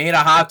made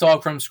a hot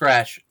dog from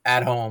scratch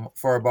at home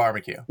for a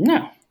barbecue?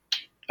 No,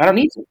 I don't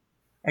need to.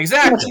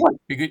 Exactly.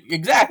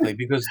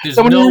 Because there's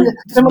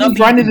somebody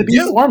grinded the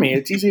beef for me.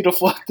 It's easy to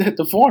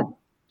form.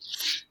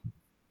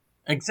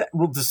 Exactly.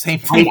 Well, the same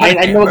thing.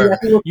 I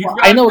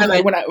know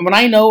when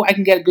I know I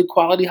can get a good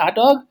quality hot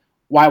dog.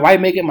 Why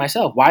make it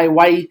myself?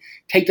 Why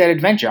take that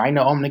adventure? I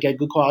know I'm going to get a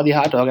good quality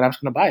hot dog and I'm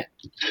just going to buy it.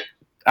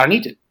 I don't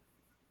need to.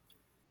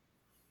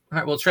 All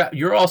right. Well,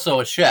 you're also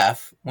a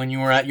chef. When you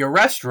were at your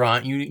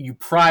restaurant, you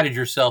prided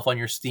yourself on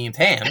your steamed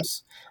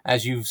hams,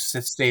 as you've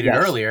stated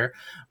earlier.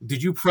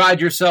 Did you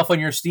pride yourself on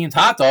your steamed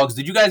hot dogs?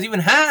 Did you guys even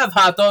have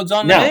hot dogs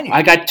on the menu? No,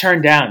 I got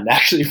turned down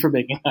actually for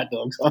making hot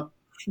dogs on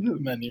the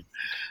menu.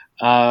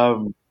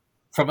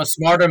 From a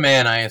smarter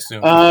man, I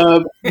assume. No,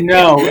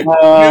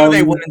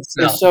 they wouldn't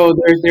sell. So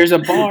there's a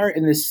bar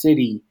in the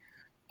city,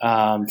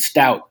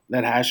 Stout,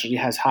 that actually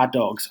has hot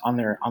dogs on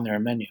their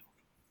menu.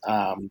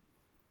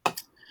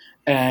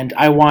 And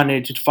I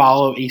wanted to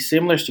follow a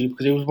similar suit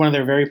because it was one of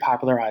their very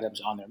popular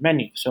items on their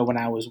menu. So when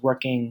I was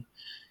working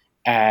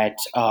at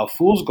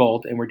Fool's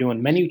Gold and we're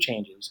doing menu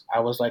changes,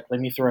 I was like, let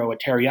me throw a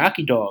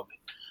teriyaki dog,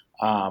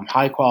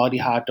 high quality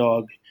hot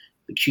dog,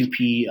 the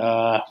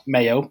QP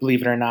mayo,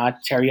 believe it or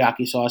not,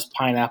 teriyaki sauce,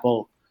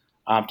 pineapple,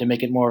 to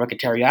make it more like a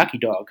teriyaki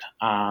dog.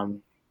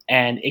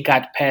 And it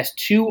got past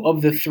 2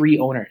 of the 3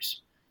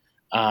 owners.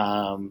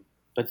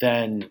 But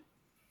then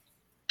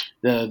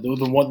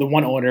the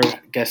one owner, I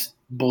guess,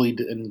 bullied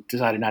and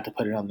decided not to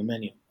put it on the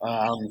menu.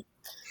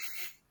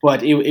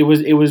 But it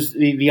was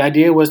the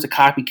idea was to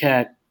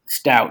copycat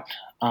Stout,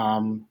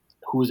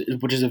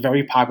 which is a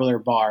very popular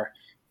bar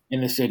in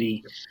the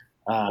city.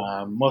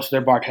 Most of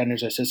their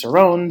bartenders are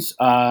Cicerones,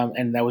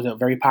 and that was a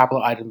very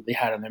popular item that they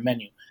had on their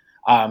menu.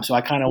 So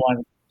I kind of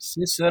wanted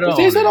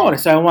Cicerone.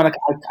 So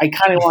I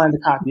kind of wanted to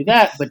copy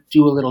that, but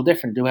do a little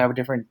different. Do have a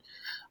different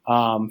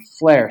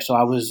flair. So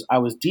I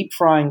was deep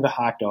frying the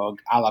hot dog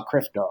a la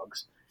Criff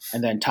dogs,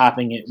 and then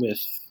topping it with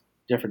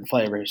different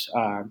flavors.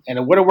 And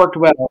it would have worked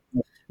well.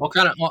 What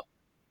kind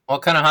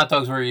of hot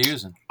dogs were you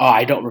using? Oh,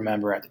 I don't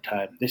remember at the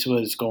time. This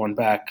was going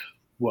back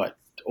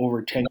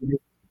over 10 years.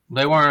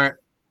 They weren't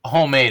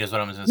homemade, is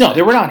what I'm saying. No,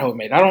 they were not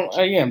homemade.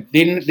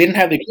 They didn't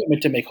have the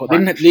equipment to make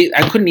homemade.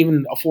 I couldn't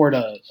even afford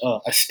a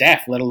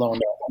staff, let alone.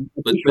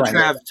 But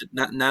Trav,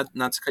 not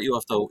to cut you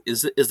off though,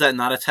 is that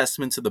not a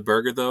testament to the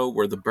burger though,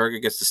 where the burger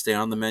gets to stay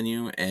on the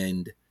menu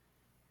and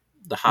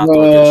the hot dog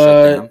gets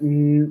shut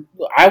down?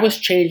 I was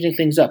changing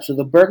things up. So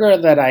the burger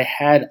that I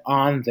had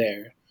on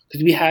there,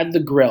 because we had the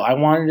grill, I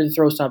wanted to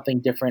throw something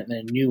different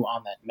than new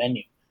on that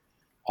menu.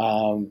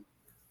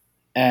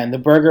 And the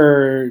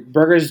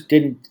burgers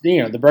didn't,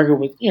 the burger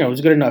was, it was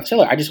a good enough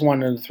seller. I just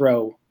wanted to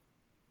throw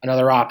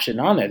another option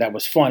on there that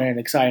was fun and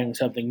exciting,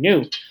 something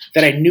new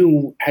that I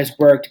knew has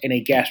worked in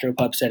a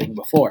gastropub setting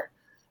before.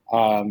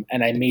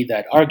 And I made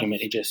that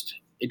argument. It just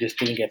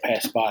didn't get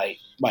passed by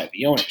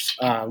the owners.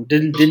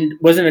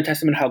 Wasn't a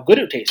testament how good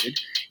it tasted.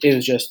 It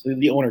was just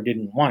the owner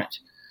didn't want it.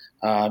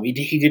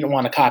 He didn't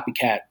want to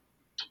copycat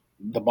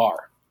the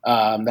bar.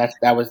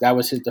 That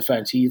was his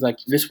defense. He's like,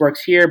 this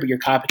works here, but you're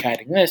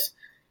copycatting this.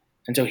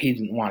 And so he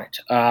didn't want it.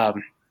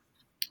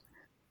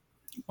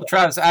 Well,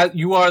 Travis,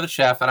 you are the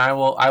chef, and I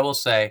will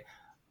say,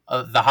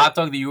 the hot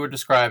dog that you were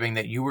describing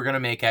that you were going to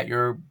make at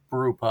your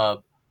brew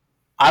pub,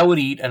 I would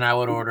eat and I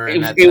would order,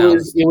 and it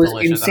was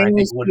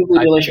insanely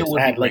delicious.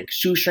 I had like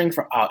shoestring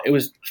it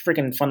was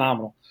freaking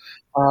phenomenal.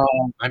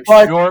 I'm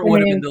sure it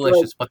would have been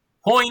delicious. But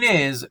the point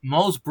is,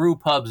 most brew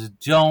pubs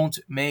don't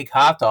make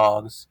hot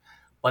dogs,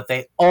 but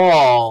they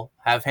all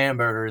have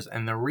hamburgers,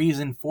 and the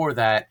reason for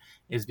that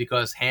is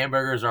because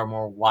hamburgers are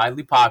more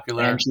widely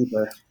popular and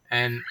cheaper,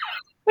 and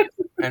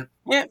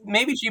yeah,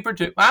 maybe cheaper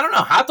too. I don't know.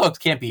 Hot dogs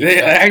can't be.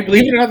 I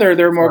believe it or not,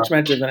 they're more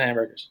expensive than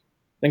hamburgers,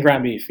 than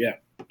ground beef. Yeah,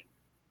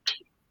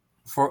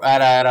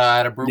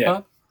 at a brew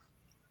pub.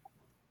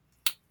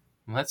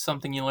 Well, that's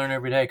something you learn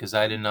every day. Because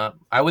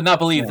I would not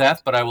believe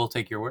that, but I will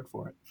take your word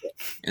for it.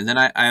 And then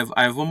I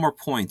have one more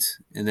point,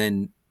 and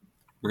then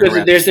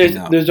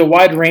there's a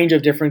wide range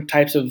of different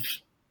types of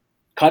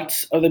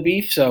cuts of the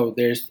beef. So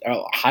there's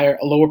a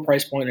lower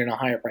price point and a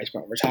higher price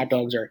point, whereas hot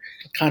dogs are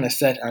kind of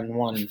set on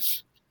one.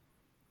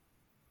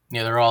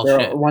 Yeah, they're all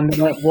shit. One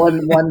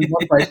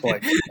price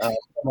point.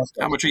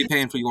 How much are you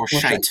paying for your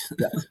shite?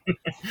 Yeah.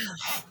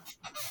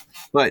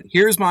 But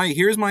here's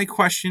my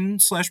question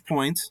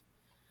 /point.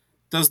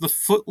 Does the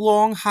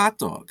foot-long hot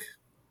dog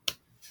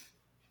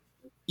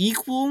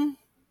equal,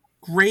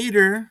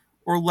 greater,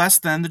 or less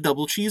than the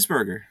double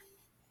cheeseburger?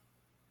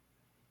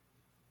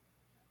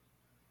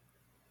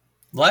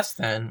 Less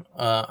than.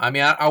 I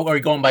mean, are we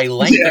going by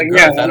length or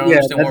girth? I don't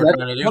understand what we're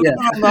trying to do.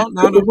 No.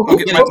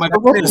 Okay, my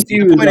point is,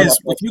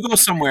 if you go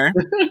somewhere,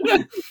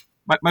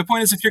 my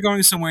point is, if you're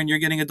going somewhere and you're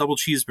getting a double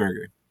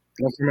cheeseburger,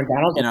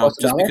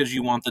 just because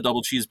you want the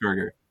double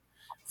cheeseburger,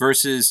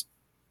 versus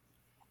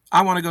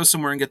I want to go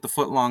somewhere and get the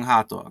foot-long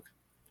hot dog.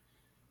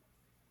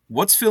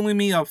 What's filling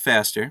me up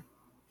faster,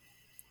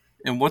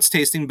 and what's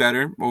tasting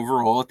better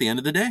overall at the end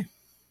of the day?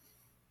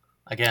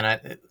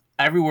 Again,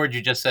 every word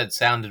you just said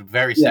sounded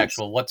very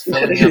sexual. What's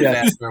filling me up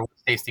faster?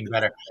 What's tasting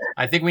better?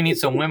 I think we need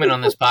some women on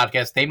this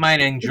podcast. They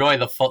might enjoy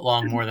the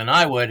foot-long more than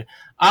I would.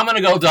 I'm going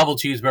to go double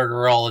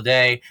cheeseburger all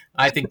day.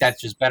 I think that's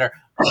just better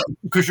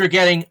because you're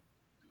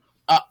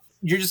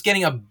just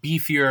getting a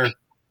beefier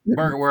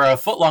burger. Where a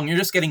foot-long, you're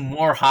just getting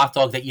more hot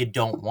dog that you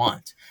don't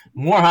want.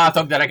 More hot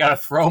dog that I got to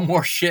throw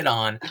more shit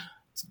on.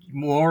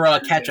 More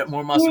ketchup,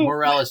 more mustard, more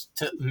relish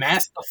to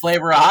mask the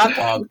flavor of hot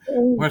dog.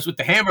 Whereas with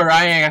the hamburger,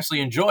 I actually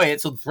enjoy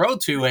it. So throw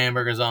 2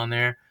 hamburgers on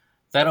there.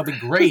 That'll be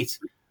great.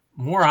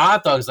 More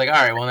hot dogs. Like, all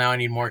right, well, now I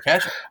need more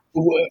ketchup.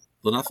 Well,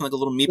 nothing like a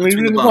little meat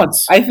between the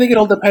buns. I think it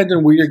all depends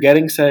on where you're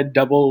getting said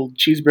double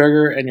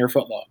cheeseburger and your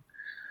footlong.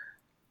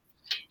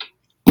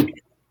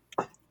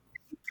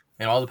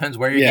 It all depends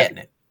where you're getting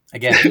it.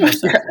 Again,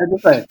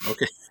 okay.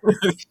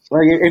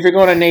 Like if you're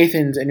going to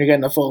Nathan's and you're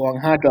getting a foot-long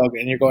hot dog,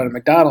 and you're going to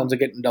McDonald's and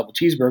getting a double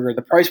cheeseburger,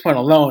 the price point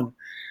alone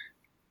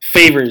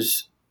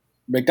favors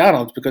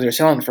McDonald's because they're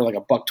selling for like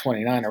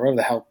 $1.29 or whatever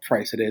the hell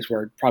price it is.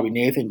 Where probably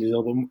Nathan's is a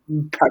little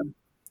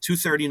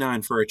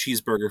 $2.39 for a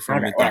cheeseburger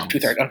from McDonald's.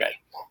 $2.30. Okay.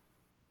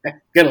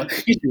 Good.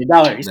 Used to be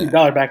 $1. Used to be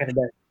 $1 back in the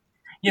day.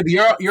 Yeah,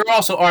 but you're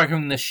also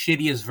arguing the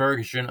shittiest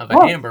version of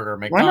a hamburger,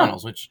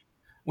 McDonald's, which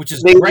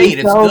is great.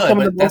 It's good,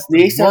 but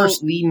they sell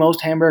the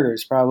most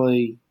hamburgers,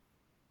 probably.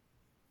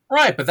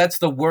 Right, but that's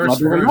the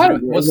worst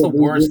version. What's the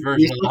worst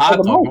version of the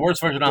hot dog? The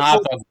worst version of the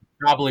hot dog would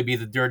probably be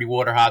the dirty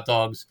water hot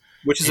dogs,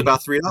 which is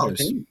about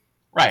 $3.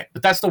 Right,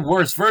 but that's the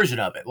worst version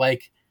of it.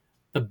 Like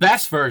the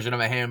best version of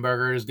a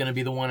hamburger is going to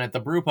be the one at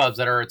the brew pubs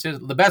that are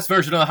the best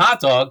version of the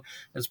hot dog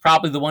is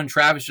probably the one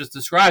Travis just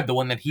described, the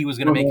one that he was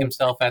going to make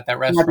himself at that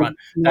restaurant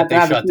that they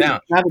shut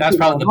down. That's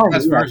probably the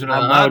best version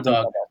of the hot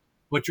dog.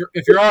 But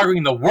if you're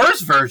arguing the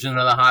worst version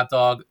of the hot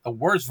dog, the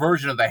worst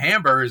version of the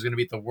hamburger is going to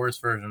be the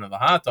worst version of the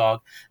hot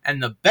dog,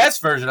 and the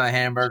best version of the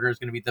hamburger is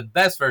going to be the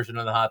best version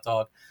of the hot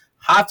dog.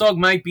 Hot dog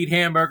might beat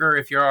hamburger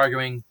if you're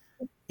arguing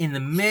in the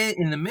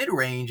mid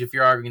range. If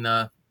you're arguing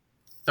the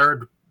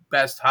third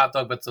best hot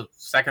dog, but it's the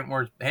second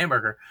worst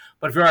hamburger.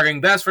 But if you're arguing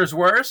best versus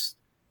worst,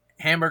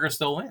 hamburger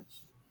still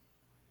wins.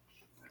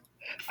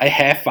 I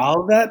half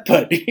followed that,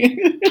 but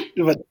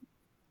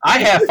I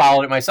have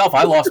followed it myself.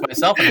 I lost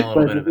myself in a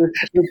little bit of it.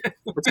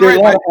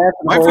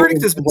 My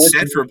verdict has been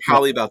set for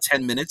probably about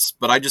 10 minutes,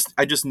 but I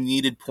just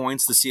needed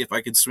points to see if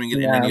I could swing it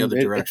in any other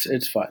direction.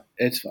 It's fun.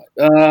 It's fun.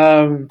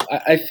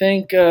 I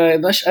think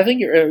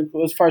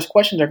as far as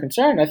questions are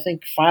concerned, I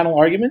think final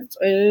argument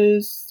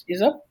is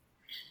up.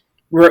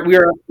 We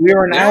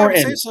are an hour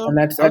in, so. And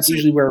that's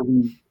usually where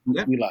we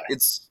lie.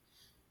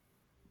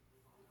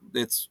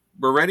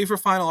 We're ready for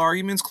final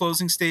arguments,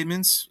 closing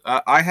statements.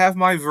 I have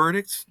my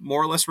verdict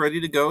more or less ready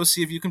to go.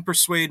 See if you can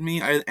persuade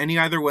me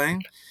either way.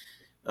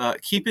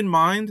 Keep in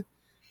mind,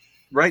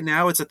 right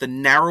now it's at the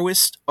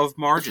narrowest of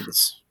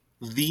margins.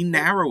 The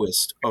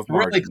narrowest of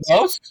margins. Really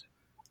close?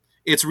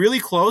 It's really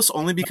close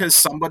only because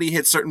somebody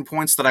hit certain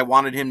points that I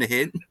wanted him to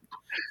hit.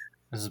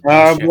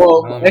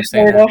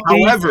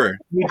 However,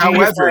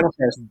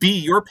 be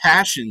your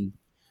passion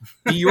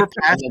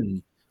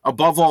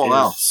above all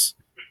else.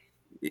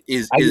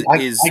 Is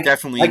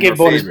definitely. I give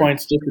bonus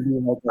points just to be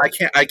in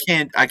that.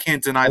 I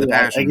can't deny the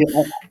passion.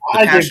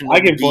 I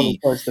give bonus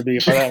points to be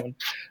for that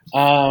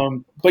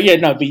one. But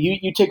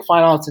you take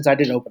final since I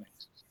did opening.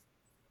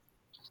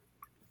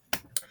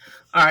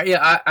 All right,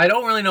 yeah, I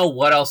don't really know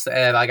what else to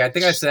add. Like I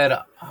think I said,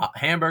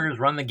 hamburgers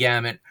run the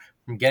gamut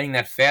from getting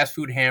that fast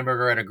food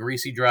hamburger at a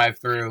greasy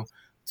drive-through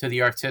to the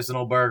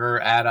artisanal burger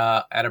at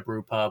a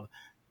brew pub.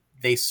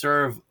 They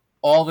serve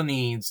all the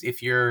needs.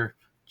 If you're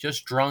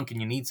just drunk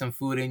and you need some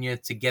food in you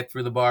to get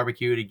through the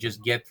barbecue, to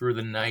just get through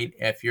the night.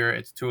 If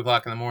it's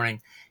 2:00 in the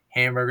morning,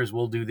 hamburgers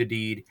will do the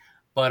deed.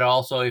 But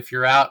also if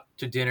you're out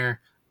to dinner,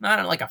 not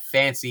at like a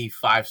fancy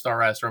 5-star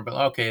restaurant, but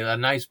okay, a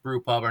nice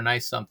brew pub or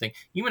nice something.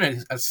 Even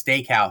a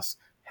steakhouse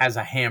has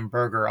a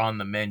hamburger on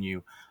the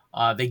menu.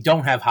 They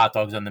don't have hot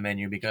dogs on the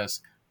menu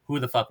because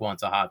who the fuck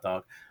wants a hot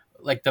dog?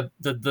 Like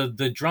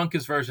the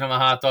drunkest version of a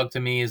hot dog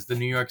to me is the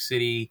New York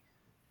City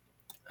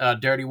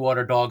dirty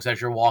water dogs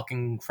as you're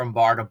walking from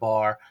bar to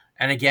bar.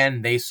 And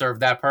again, they serve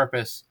that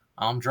purpose.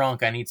 I'm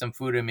drunk. I need some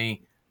food in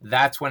me.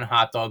 That's when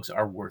hot dogs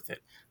are worth it.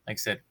 Like I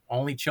said,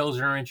 only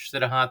children are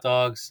interested in hot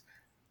dogs.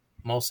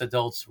 Most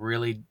adults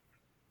really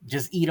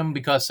just eat them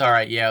because, all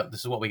right, yeah, this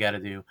is what we got to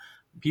do.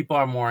 People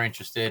are more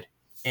interested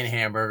in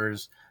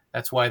hamburgers.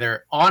 That's why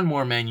they're on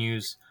more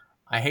menus.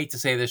 I hate to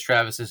say this,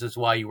 Travis, this is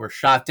why you were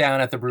shot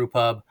down at the brew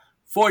pub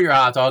for your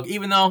hot dog,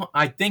 even though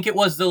I think it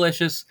was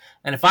delicious.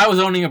 And if I was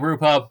owning a brew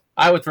pub,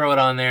 I would throw it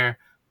on there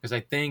because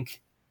I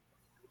think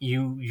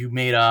you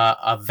made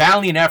a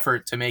valiant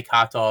effort to make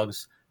hot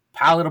dogs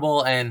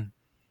palatable and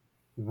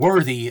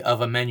worthy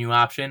of a menu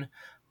option.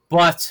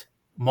 But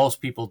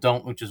most people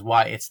don't, which is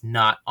why it's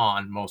not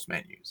on most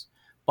menus.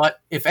 But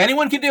if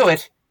anyone could do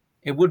it,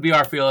 it would be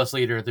our fearless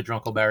leader, the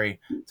Drunkleberry,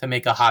 to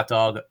make a hot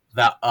dog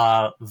that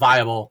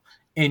viable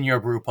in your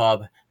brew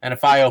pub. And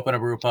if I open a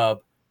brew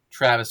pub,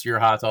 Travis, your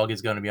hot dog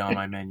is going to be on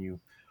my menu.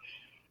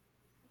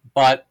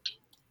 But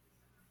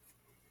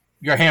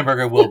your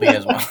hamburger will be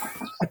as well.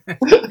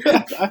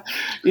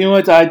 You know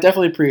what? I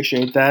definitely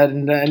appreciate that,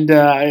 and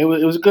it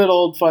was a good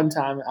old fun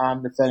time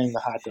defending the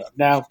hot dog.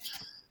 Now,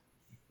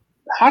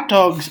 hot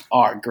dogs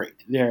are great.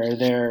 They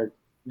are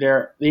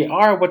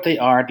what they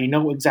are. You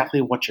know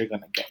exactly what you're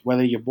gonna get.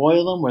 Whether you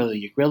boil them, whether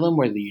you grill them,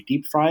 whether you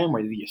deep fry them,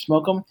 whether you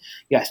smoke them.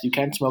 Yes, you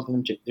can smoke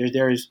them too.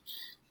 There's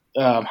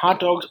hot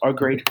dogs are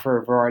great for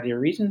a variety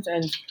of reasons,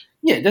 and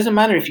yeah, it doesn't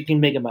matter if you can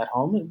make them at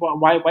home.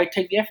 Why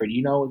take the effort?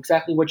 You know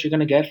exactly what you're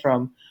gonna get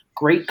from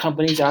great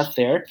companies out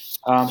there,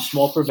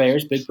 small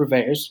purveyors, big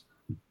purveyors.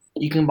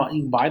 You can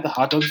buy the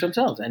hot dogs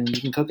themselves, and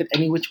you can cook it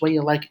any which way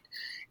you like it.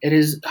 It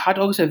is hot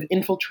dogs have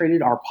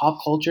infiltrated our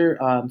pop culture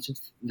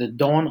since the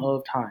dawn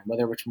of time,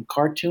 whether it's from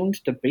cartoons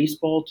to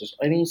baseball to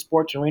any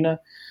sports arena.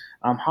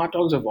 Hot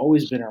dogs have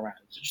always been around.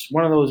 It's just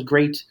one of those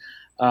great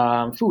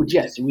foods.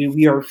 Yes,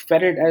 we are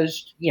fed it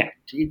as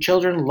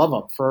children love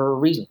them for a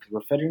reason. We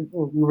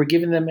were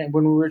given them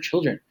when we were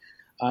children.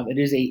 It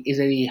is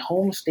a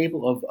home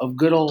staple of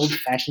good old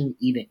fashioned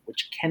eating,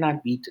 which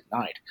cannot be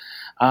denied.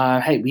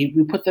 Hey,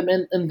 we put them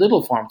in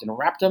little forms and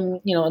wrap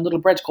them, in little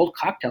breads called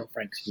cocktail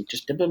franks. You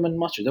just dip them in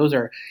mustard. Those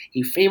are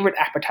a favorite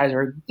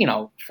appetizer,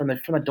 from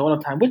the dawn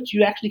of time, which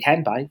you actually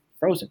can buy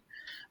frozen,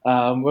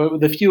 with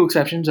the few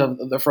exceptions of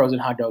the frozen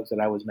hot dogs that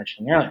I was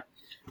mentioning earlier.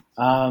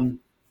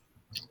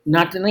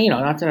 Not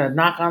to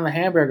knock on the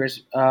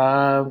hamburgers.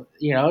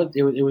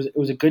 It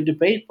was a good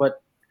debate,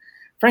 but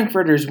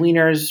Frankfurters,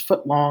 Wieners,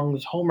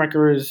 Footlongs,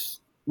 Homewreckers,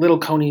 Little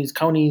Conies,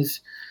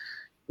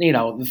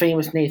 the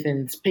famous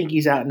Nathan's,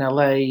 Pinkies out in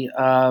L.A.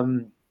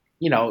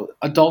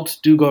 Adults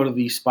do go to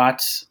these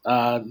spots,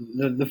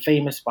 the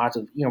famous spots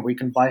of where you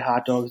can buy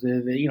hot dogs.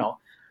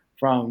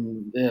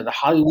 From the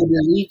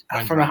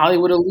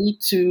Hollywood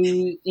elite,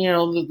 to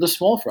the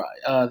small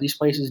fry. These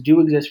places do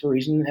exist for a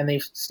reason, and they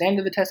stand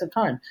to the test of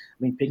time. I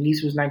mean,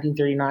 Pinkies was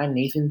 1939.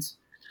 Nathan's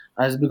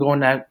has been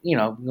going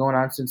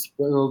on since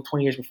 20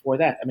 years before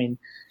that. I mean,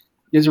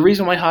 there's a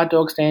reason why hot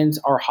dog stands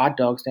are hot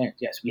dog stands.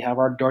 Yes, we have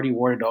our dirty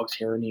water dogs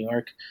here in New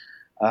York.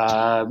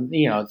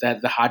 That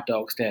the hot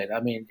dog stand.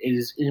 I mean, it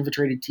has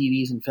infiltrated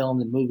TVs and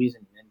films and movies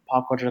and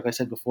pop culture, like I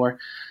said before.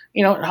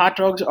 Hot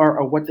dogs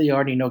are what they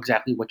are, and you know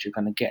exactly what you're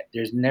going to get.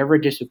 There's never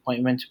a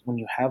disappointment when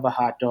you have a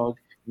hot dog.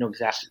 You know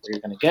exactly what you're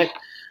going to get.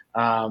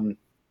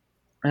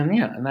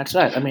 And that's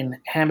that. I mean,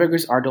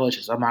 hamburgers are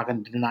delicious. I'm not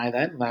going to deny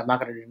that. I'm not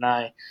going to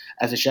deny,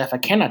 as a chef, I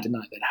cannot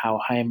deny that how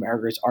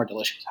hamburgers are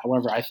delicious.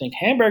 However, I think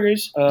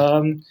hamburgers,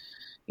 are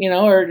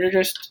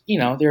just,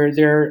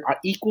 they're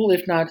equal,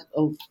 if not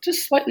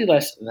just slightly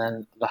less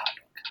than the hot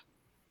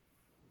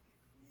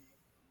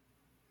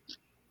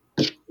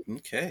dog.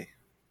 Okay.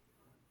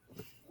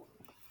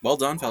 Well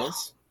done,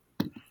 fellas.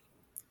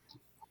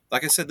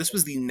 Like I said, this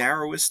was the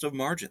narrowest of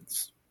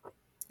margins,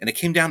 and it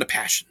came down to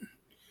passion.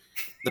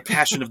 The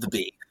passion of the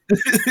bee.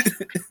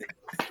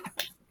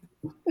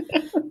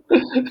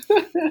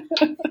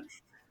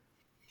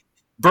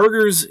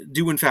 Burgers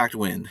do in fact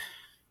win.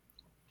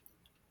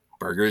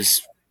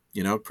 Burgers,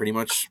 pretty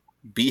much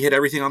B hit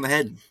everything on the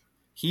head.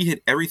 He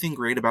hit everything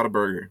great about a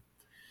burger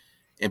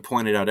and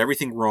pointed out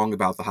everything wrong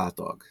about the hot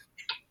dog.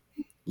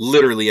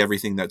 Literally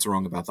everything that's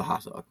wrong about the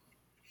hot dog.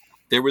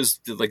 There was,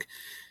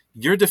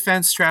 your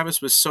defense,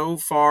 Travis, was so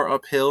far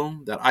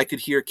uphill that I could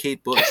hear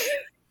Kate Bush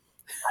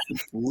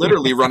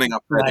literally running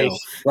up that hill.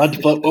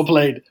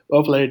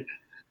 Well played.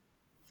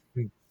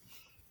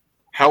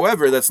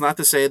 However, that's not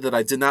to say that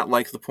I did not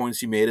like the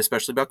points you made,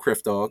 especially about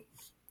Criff Dog,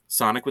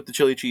 Sonic with the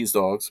chili cheese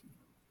dogs.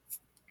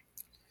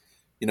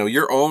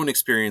 Your own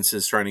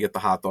experiences trying to get the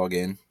hot dog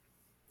in.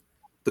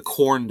 The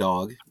corn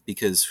dog,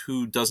 because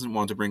who doesn't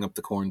want to bring up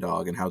the corn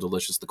dog and how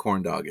delicious the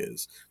corn dog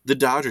is? The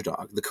Dodger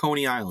dog, the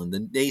Coney Island,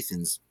 the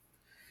Nathan's.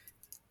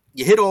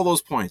 You hit all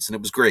those points, and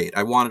it was great.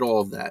 I wanted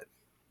all of that.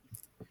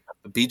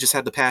 The bee just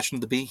had the passion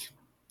of the bee.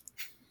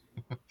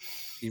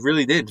 He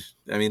really did.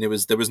 I mean, there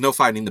was no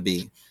fighting the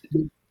bee.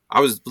 I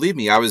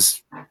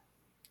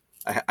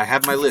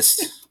had my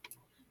list.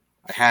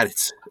 I had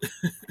it.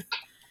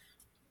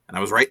 And I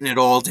was writing it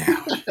all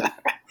down.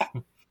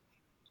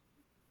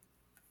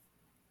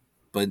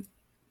 But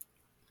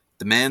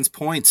the man's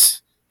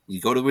points. You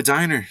go to a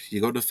diner.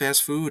 You go to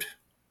fast food.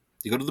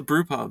 You go to the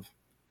brew pub.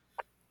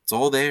 It's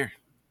all there.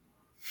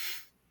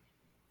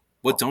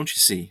 What don't you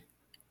see?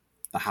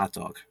 The hot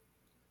dog.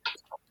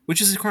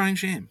 Which is a crying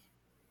shame.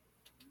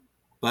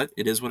 But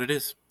it is what it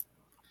is.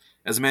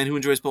 As a man who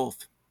enjoys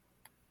both,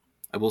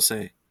 I will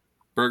say,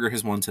 burger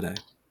has won today.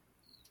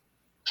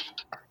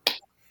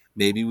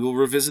 Maybe we'll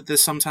revisit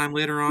this sometime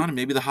later on, and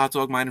maybe the hot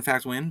dog might in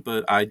fact win,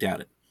 but I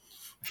doubt it.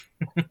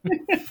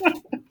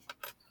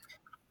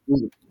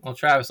 Well,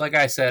 Travis, like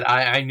I said,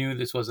 I knew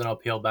this was an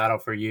uphill battle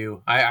for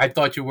you. I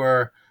thought you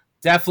were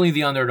definitely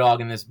the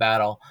underdog in this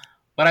battle.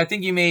 But I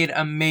think you made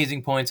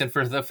amazing points. And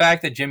for the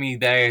fact that Jimmy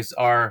Bags,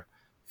 our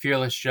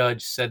fearless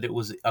judge, said it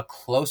was a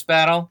close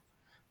battle,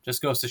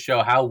 just goes to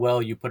show how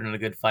well you put in a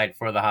good fight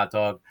for the hot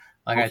dog.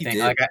 He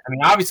did. I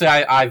mean, obviously,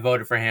 I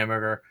voted for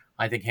Hamburger.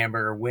 I think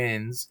Hamburger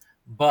wins.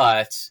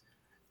 But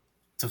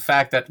the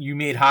fact that you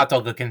made hot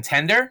dog a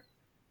contender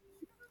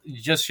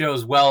just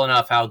shows well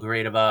enough how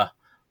great of a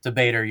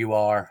debater you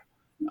are.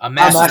 A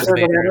master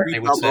debater, they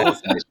would say.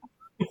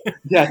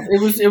 Yeah,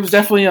 it was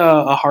definitely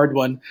a hard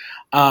one.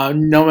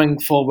 Knowing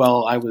full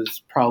well I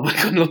was probably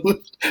going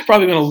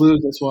to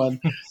lose this one.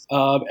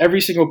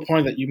 Every single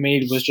point that you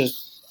made was it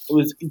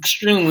was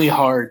extremely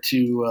hard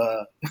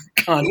to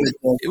contradict.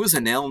 It was a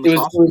nail in the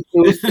coffin.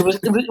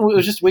 It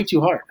was just way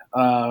too hard.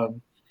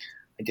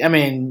 I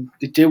mean,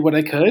 it did what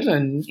I could,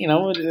 and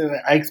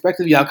I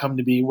expected the outcome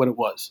to be what it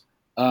was.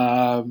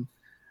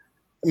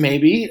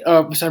 Maybe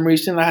for some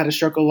reason I had a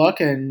stroke of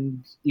luck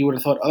and you would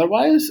have thought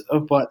otherwise,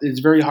 but it's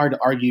very hard to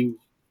argue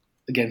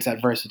against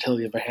that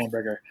versatility of a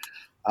hamburger.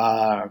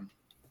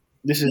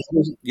 You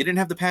didn't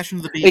have the passion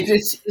of the beef.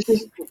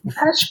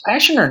 It's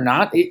passion or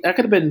not, I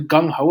could have been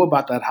gung ho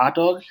about that hot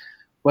dog,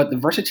 but the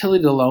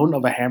versatility alone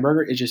of a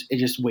hamburger is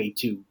just way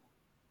too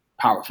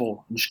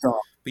powerful and strong.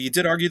 But you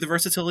did argue the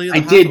versatility of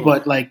the hot dog.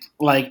 But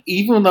like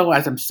even though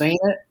as I'm saying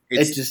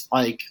it's just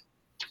like,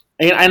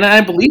 and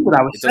I believe what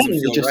I was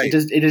saying.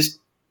 It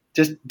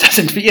just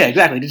doesn't feel,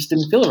 exactly. It just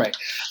didn't feel right.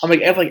 I'm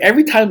like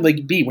every time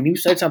B, when you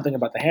said something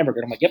about the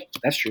hamburger, I'm like, yep,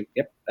 that's true.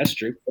 Yep, that's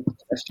true. Yep,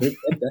 that's true.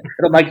 Yep,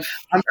 and I'm like,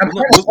 I'm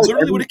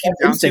literally what it came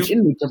down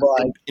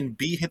to. And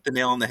B hit the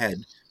nail on the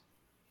head.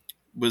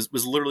 Was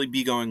literally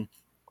B going,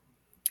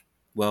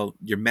 well,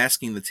 you're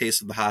masking the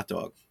taste of the hot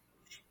dog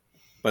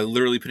by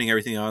literally putting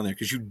everything on there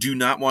because you do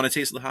not want to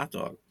taste the hot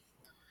dog.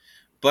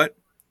 But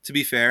to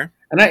be fair,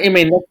 and I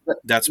mean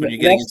that's when you're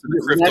getting into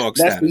the Criff dog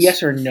status. That's the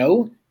yes or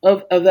no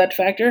of that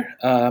factor.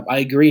 I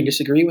agree and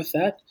disagree with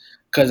that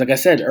because, like I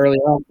said earlier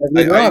on,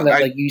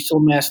 you still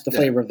mask the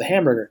flavor of the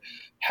hamburger.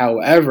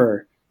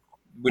 However,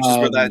 which is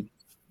where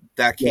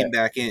that came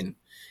back in,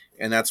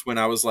 and that's when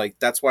I was like,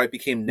 that's why it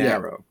became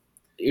narrow.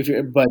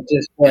 Yeah.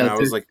 I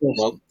was like,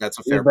 well, that's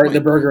a fair point.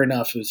 The burger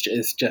enough is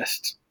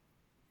just.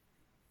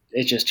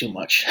 It's just too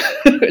much.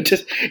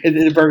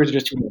 The burgers are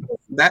just too much.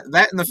 That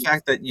and the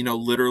fact that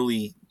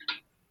literally,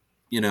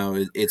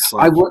 it's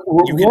like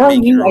you can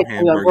make your own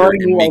hamburger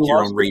and make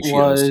your own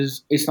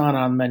ratios. It's not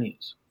on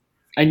menus.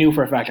 I knew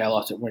for a fact I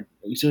lost it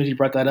as soon as you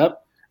brought that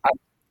up.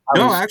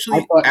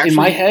 Actually, in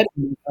my head,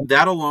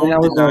 that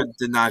alone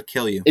did not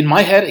kill you. In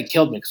my head, it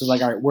killed me because all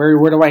right,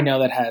 where do I know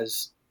that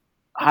has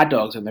hot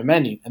dogs in their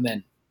menu? And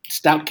then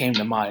Stout came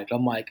to mind.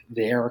 I'm like,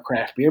 they're a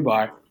craft beer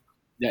bar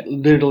that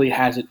literally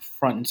has it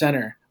front and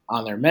center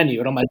on their menu,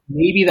 and I'm like,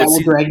 maybe that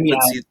will drag me out.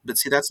 But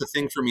that's the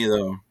thing for me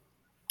though.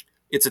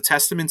 It's a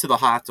testament to the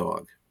hot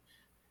dog.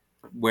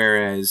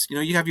 Whereas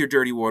you have your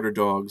dirty water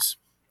dogs,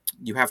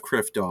 you have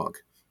Criff dog,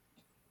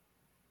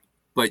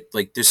 but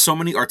there's so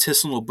many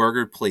artisanal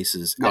burger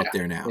places out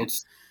there now.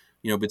 It's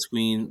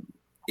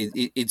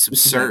it's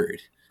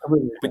absurd,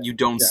 but you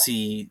don't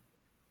see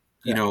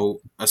a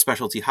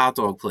specialty hot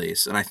dog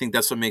place, and I think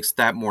that's what makes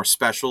that more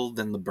special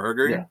than the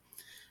burger. Yeah.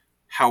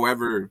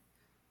 However,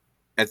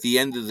 at the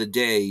end of the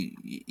day,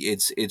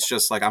 it's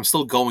just like I'm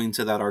still going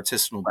to that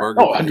artisanal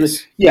burger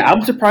place.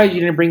 I'm surprised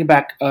you didn't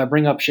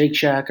bring up Shake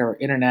Shack or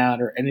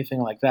In-N-Out or anything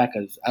like that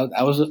because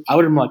I would have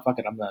been like, fuck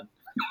it, I'm done.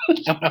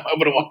 I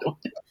would have walked away.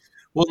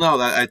 Well, no,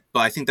 but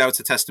I think that was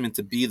a testament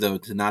to B though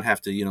to not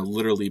have to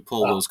literally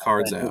pull those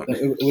cards out.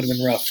 It would have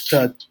been rough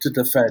to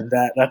defend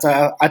that.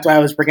 That's why I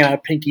was bringing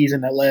out pinkies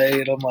in LA,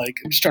 and I'm like,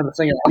 I'm just trying to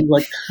think. I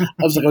was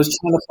trying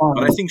to find.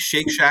 But I think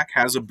Shake Shack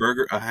has a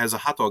burger, has a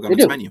hot dog on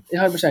its menu.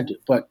 100% do,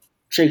 but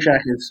Shake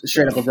Shack is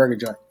straight up a burger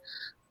joint,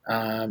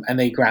 and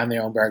they ground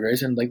their own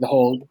burgers and the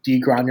whole do you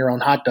ground your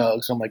own hot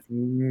dogs? So I'm like,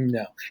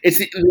 no, it's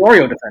the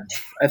Oreo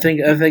defense. I think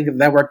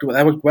that worked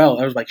well.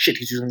 I was like, shit,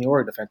 he's using the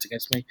Oreo defense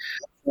against me.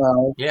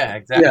 Yeah,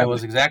 exactly. Yeah. It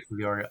was exactly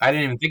the Oreo. I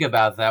didn't even think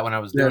about that when I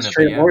was doing it.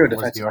 Straight Oreo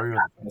defense. The Oreo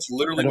defense. It's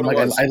literally what it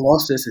was. I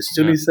lost this as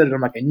soon as he said it.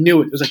 I'm like, I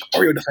knew it. It was like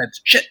Oreo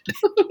defense. Shit.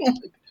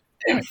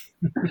 Damn it.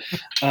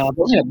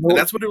 But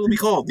that's what it will be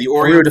called, the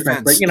Oreo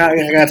defense. But I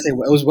gotta say,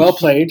 it was well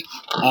played.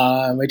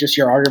 Just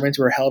your arguments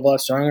were a hell of a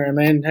lot stronger. I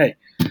mean, hey,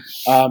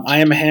 I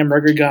am a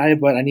hamburger guy,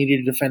 but I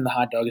needed to defend the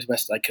hot dog as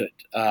best as I could.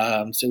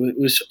 So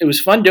it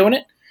was fun doing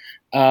it.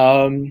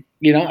 I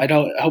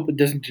hope it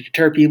doesn't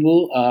deter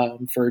people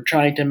for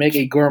trying to make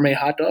a gourmet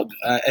hot dog.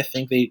 I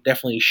think they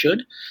definitely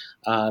should.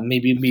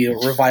 Maybe be a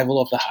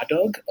revival of the hot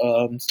dog.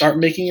 Start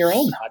making your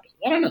own hot dog.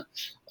 I don't know.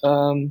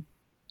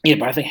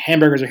 But I think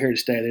hamburgers are here to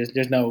stay.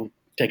 There's no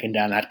taking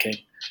down that king,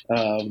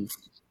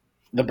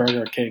 the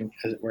burger king,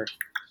 as it were.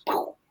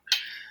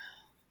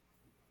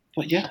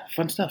 But yeah,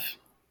 fun stuff.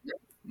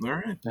 All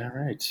right. All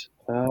right.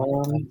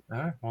 All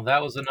right. Well,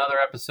 that was another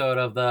episode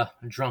of the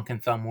Drunken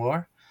Thumb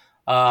War.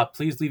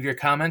 Please leave your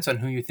comments on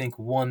who you think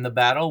won the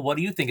battle. What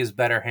do you think is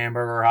better,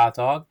 hamburger or hot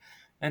dog?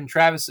 And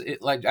Travis,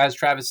 like as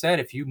Travis said,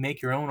 if you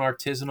make your own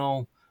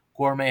artisanal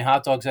gourmet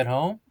hot dogs at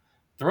home,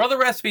 throw the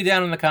recipe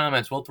down in the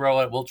comments. We'll throw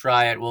it. We'll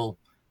try it. We'll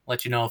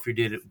let you know if you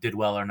did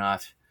well or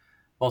not.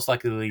 Most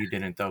likely you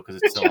didn't, though,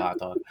 because it's still a hot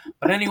dog.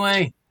 But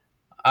anyway,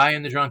 I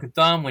am the Drunken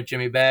Thumb with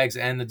Jimmy Bags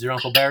and the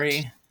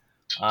Drunkleberry.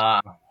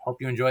 Hope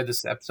you enjoyed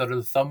this episode of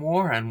the Thumb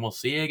War, and we'll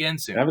see you again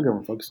soon. Have a good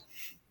one, folks.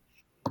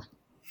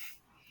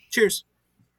 Cheers.